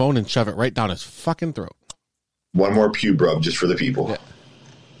take that phone and shove it right down his fucking throat. One more pube rub just for the people. Yeah.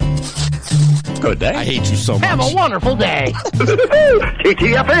 Good day. I hate you so much. Have a wonderful day.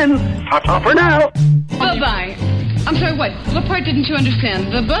 TTFN. Ta-ta for now. Bye-bye. I'm sorry, what part didn't you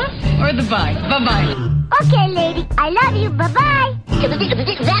understand? The buh or the bye? Bye-bye. Okay, lady. I love you. Bye-bye.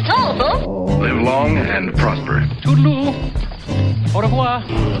 That's all, folks. Live long and prosper. Toodaloo. Au revoir.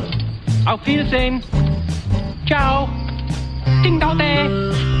 Auf Wiedersehen. Ciao. Ding dong day.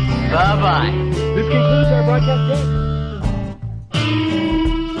 Bye-bye. This concludes our broadcast day.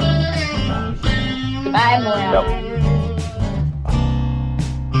 Bye, Moira. Yep.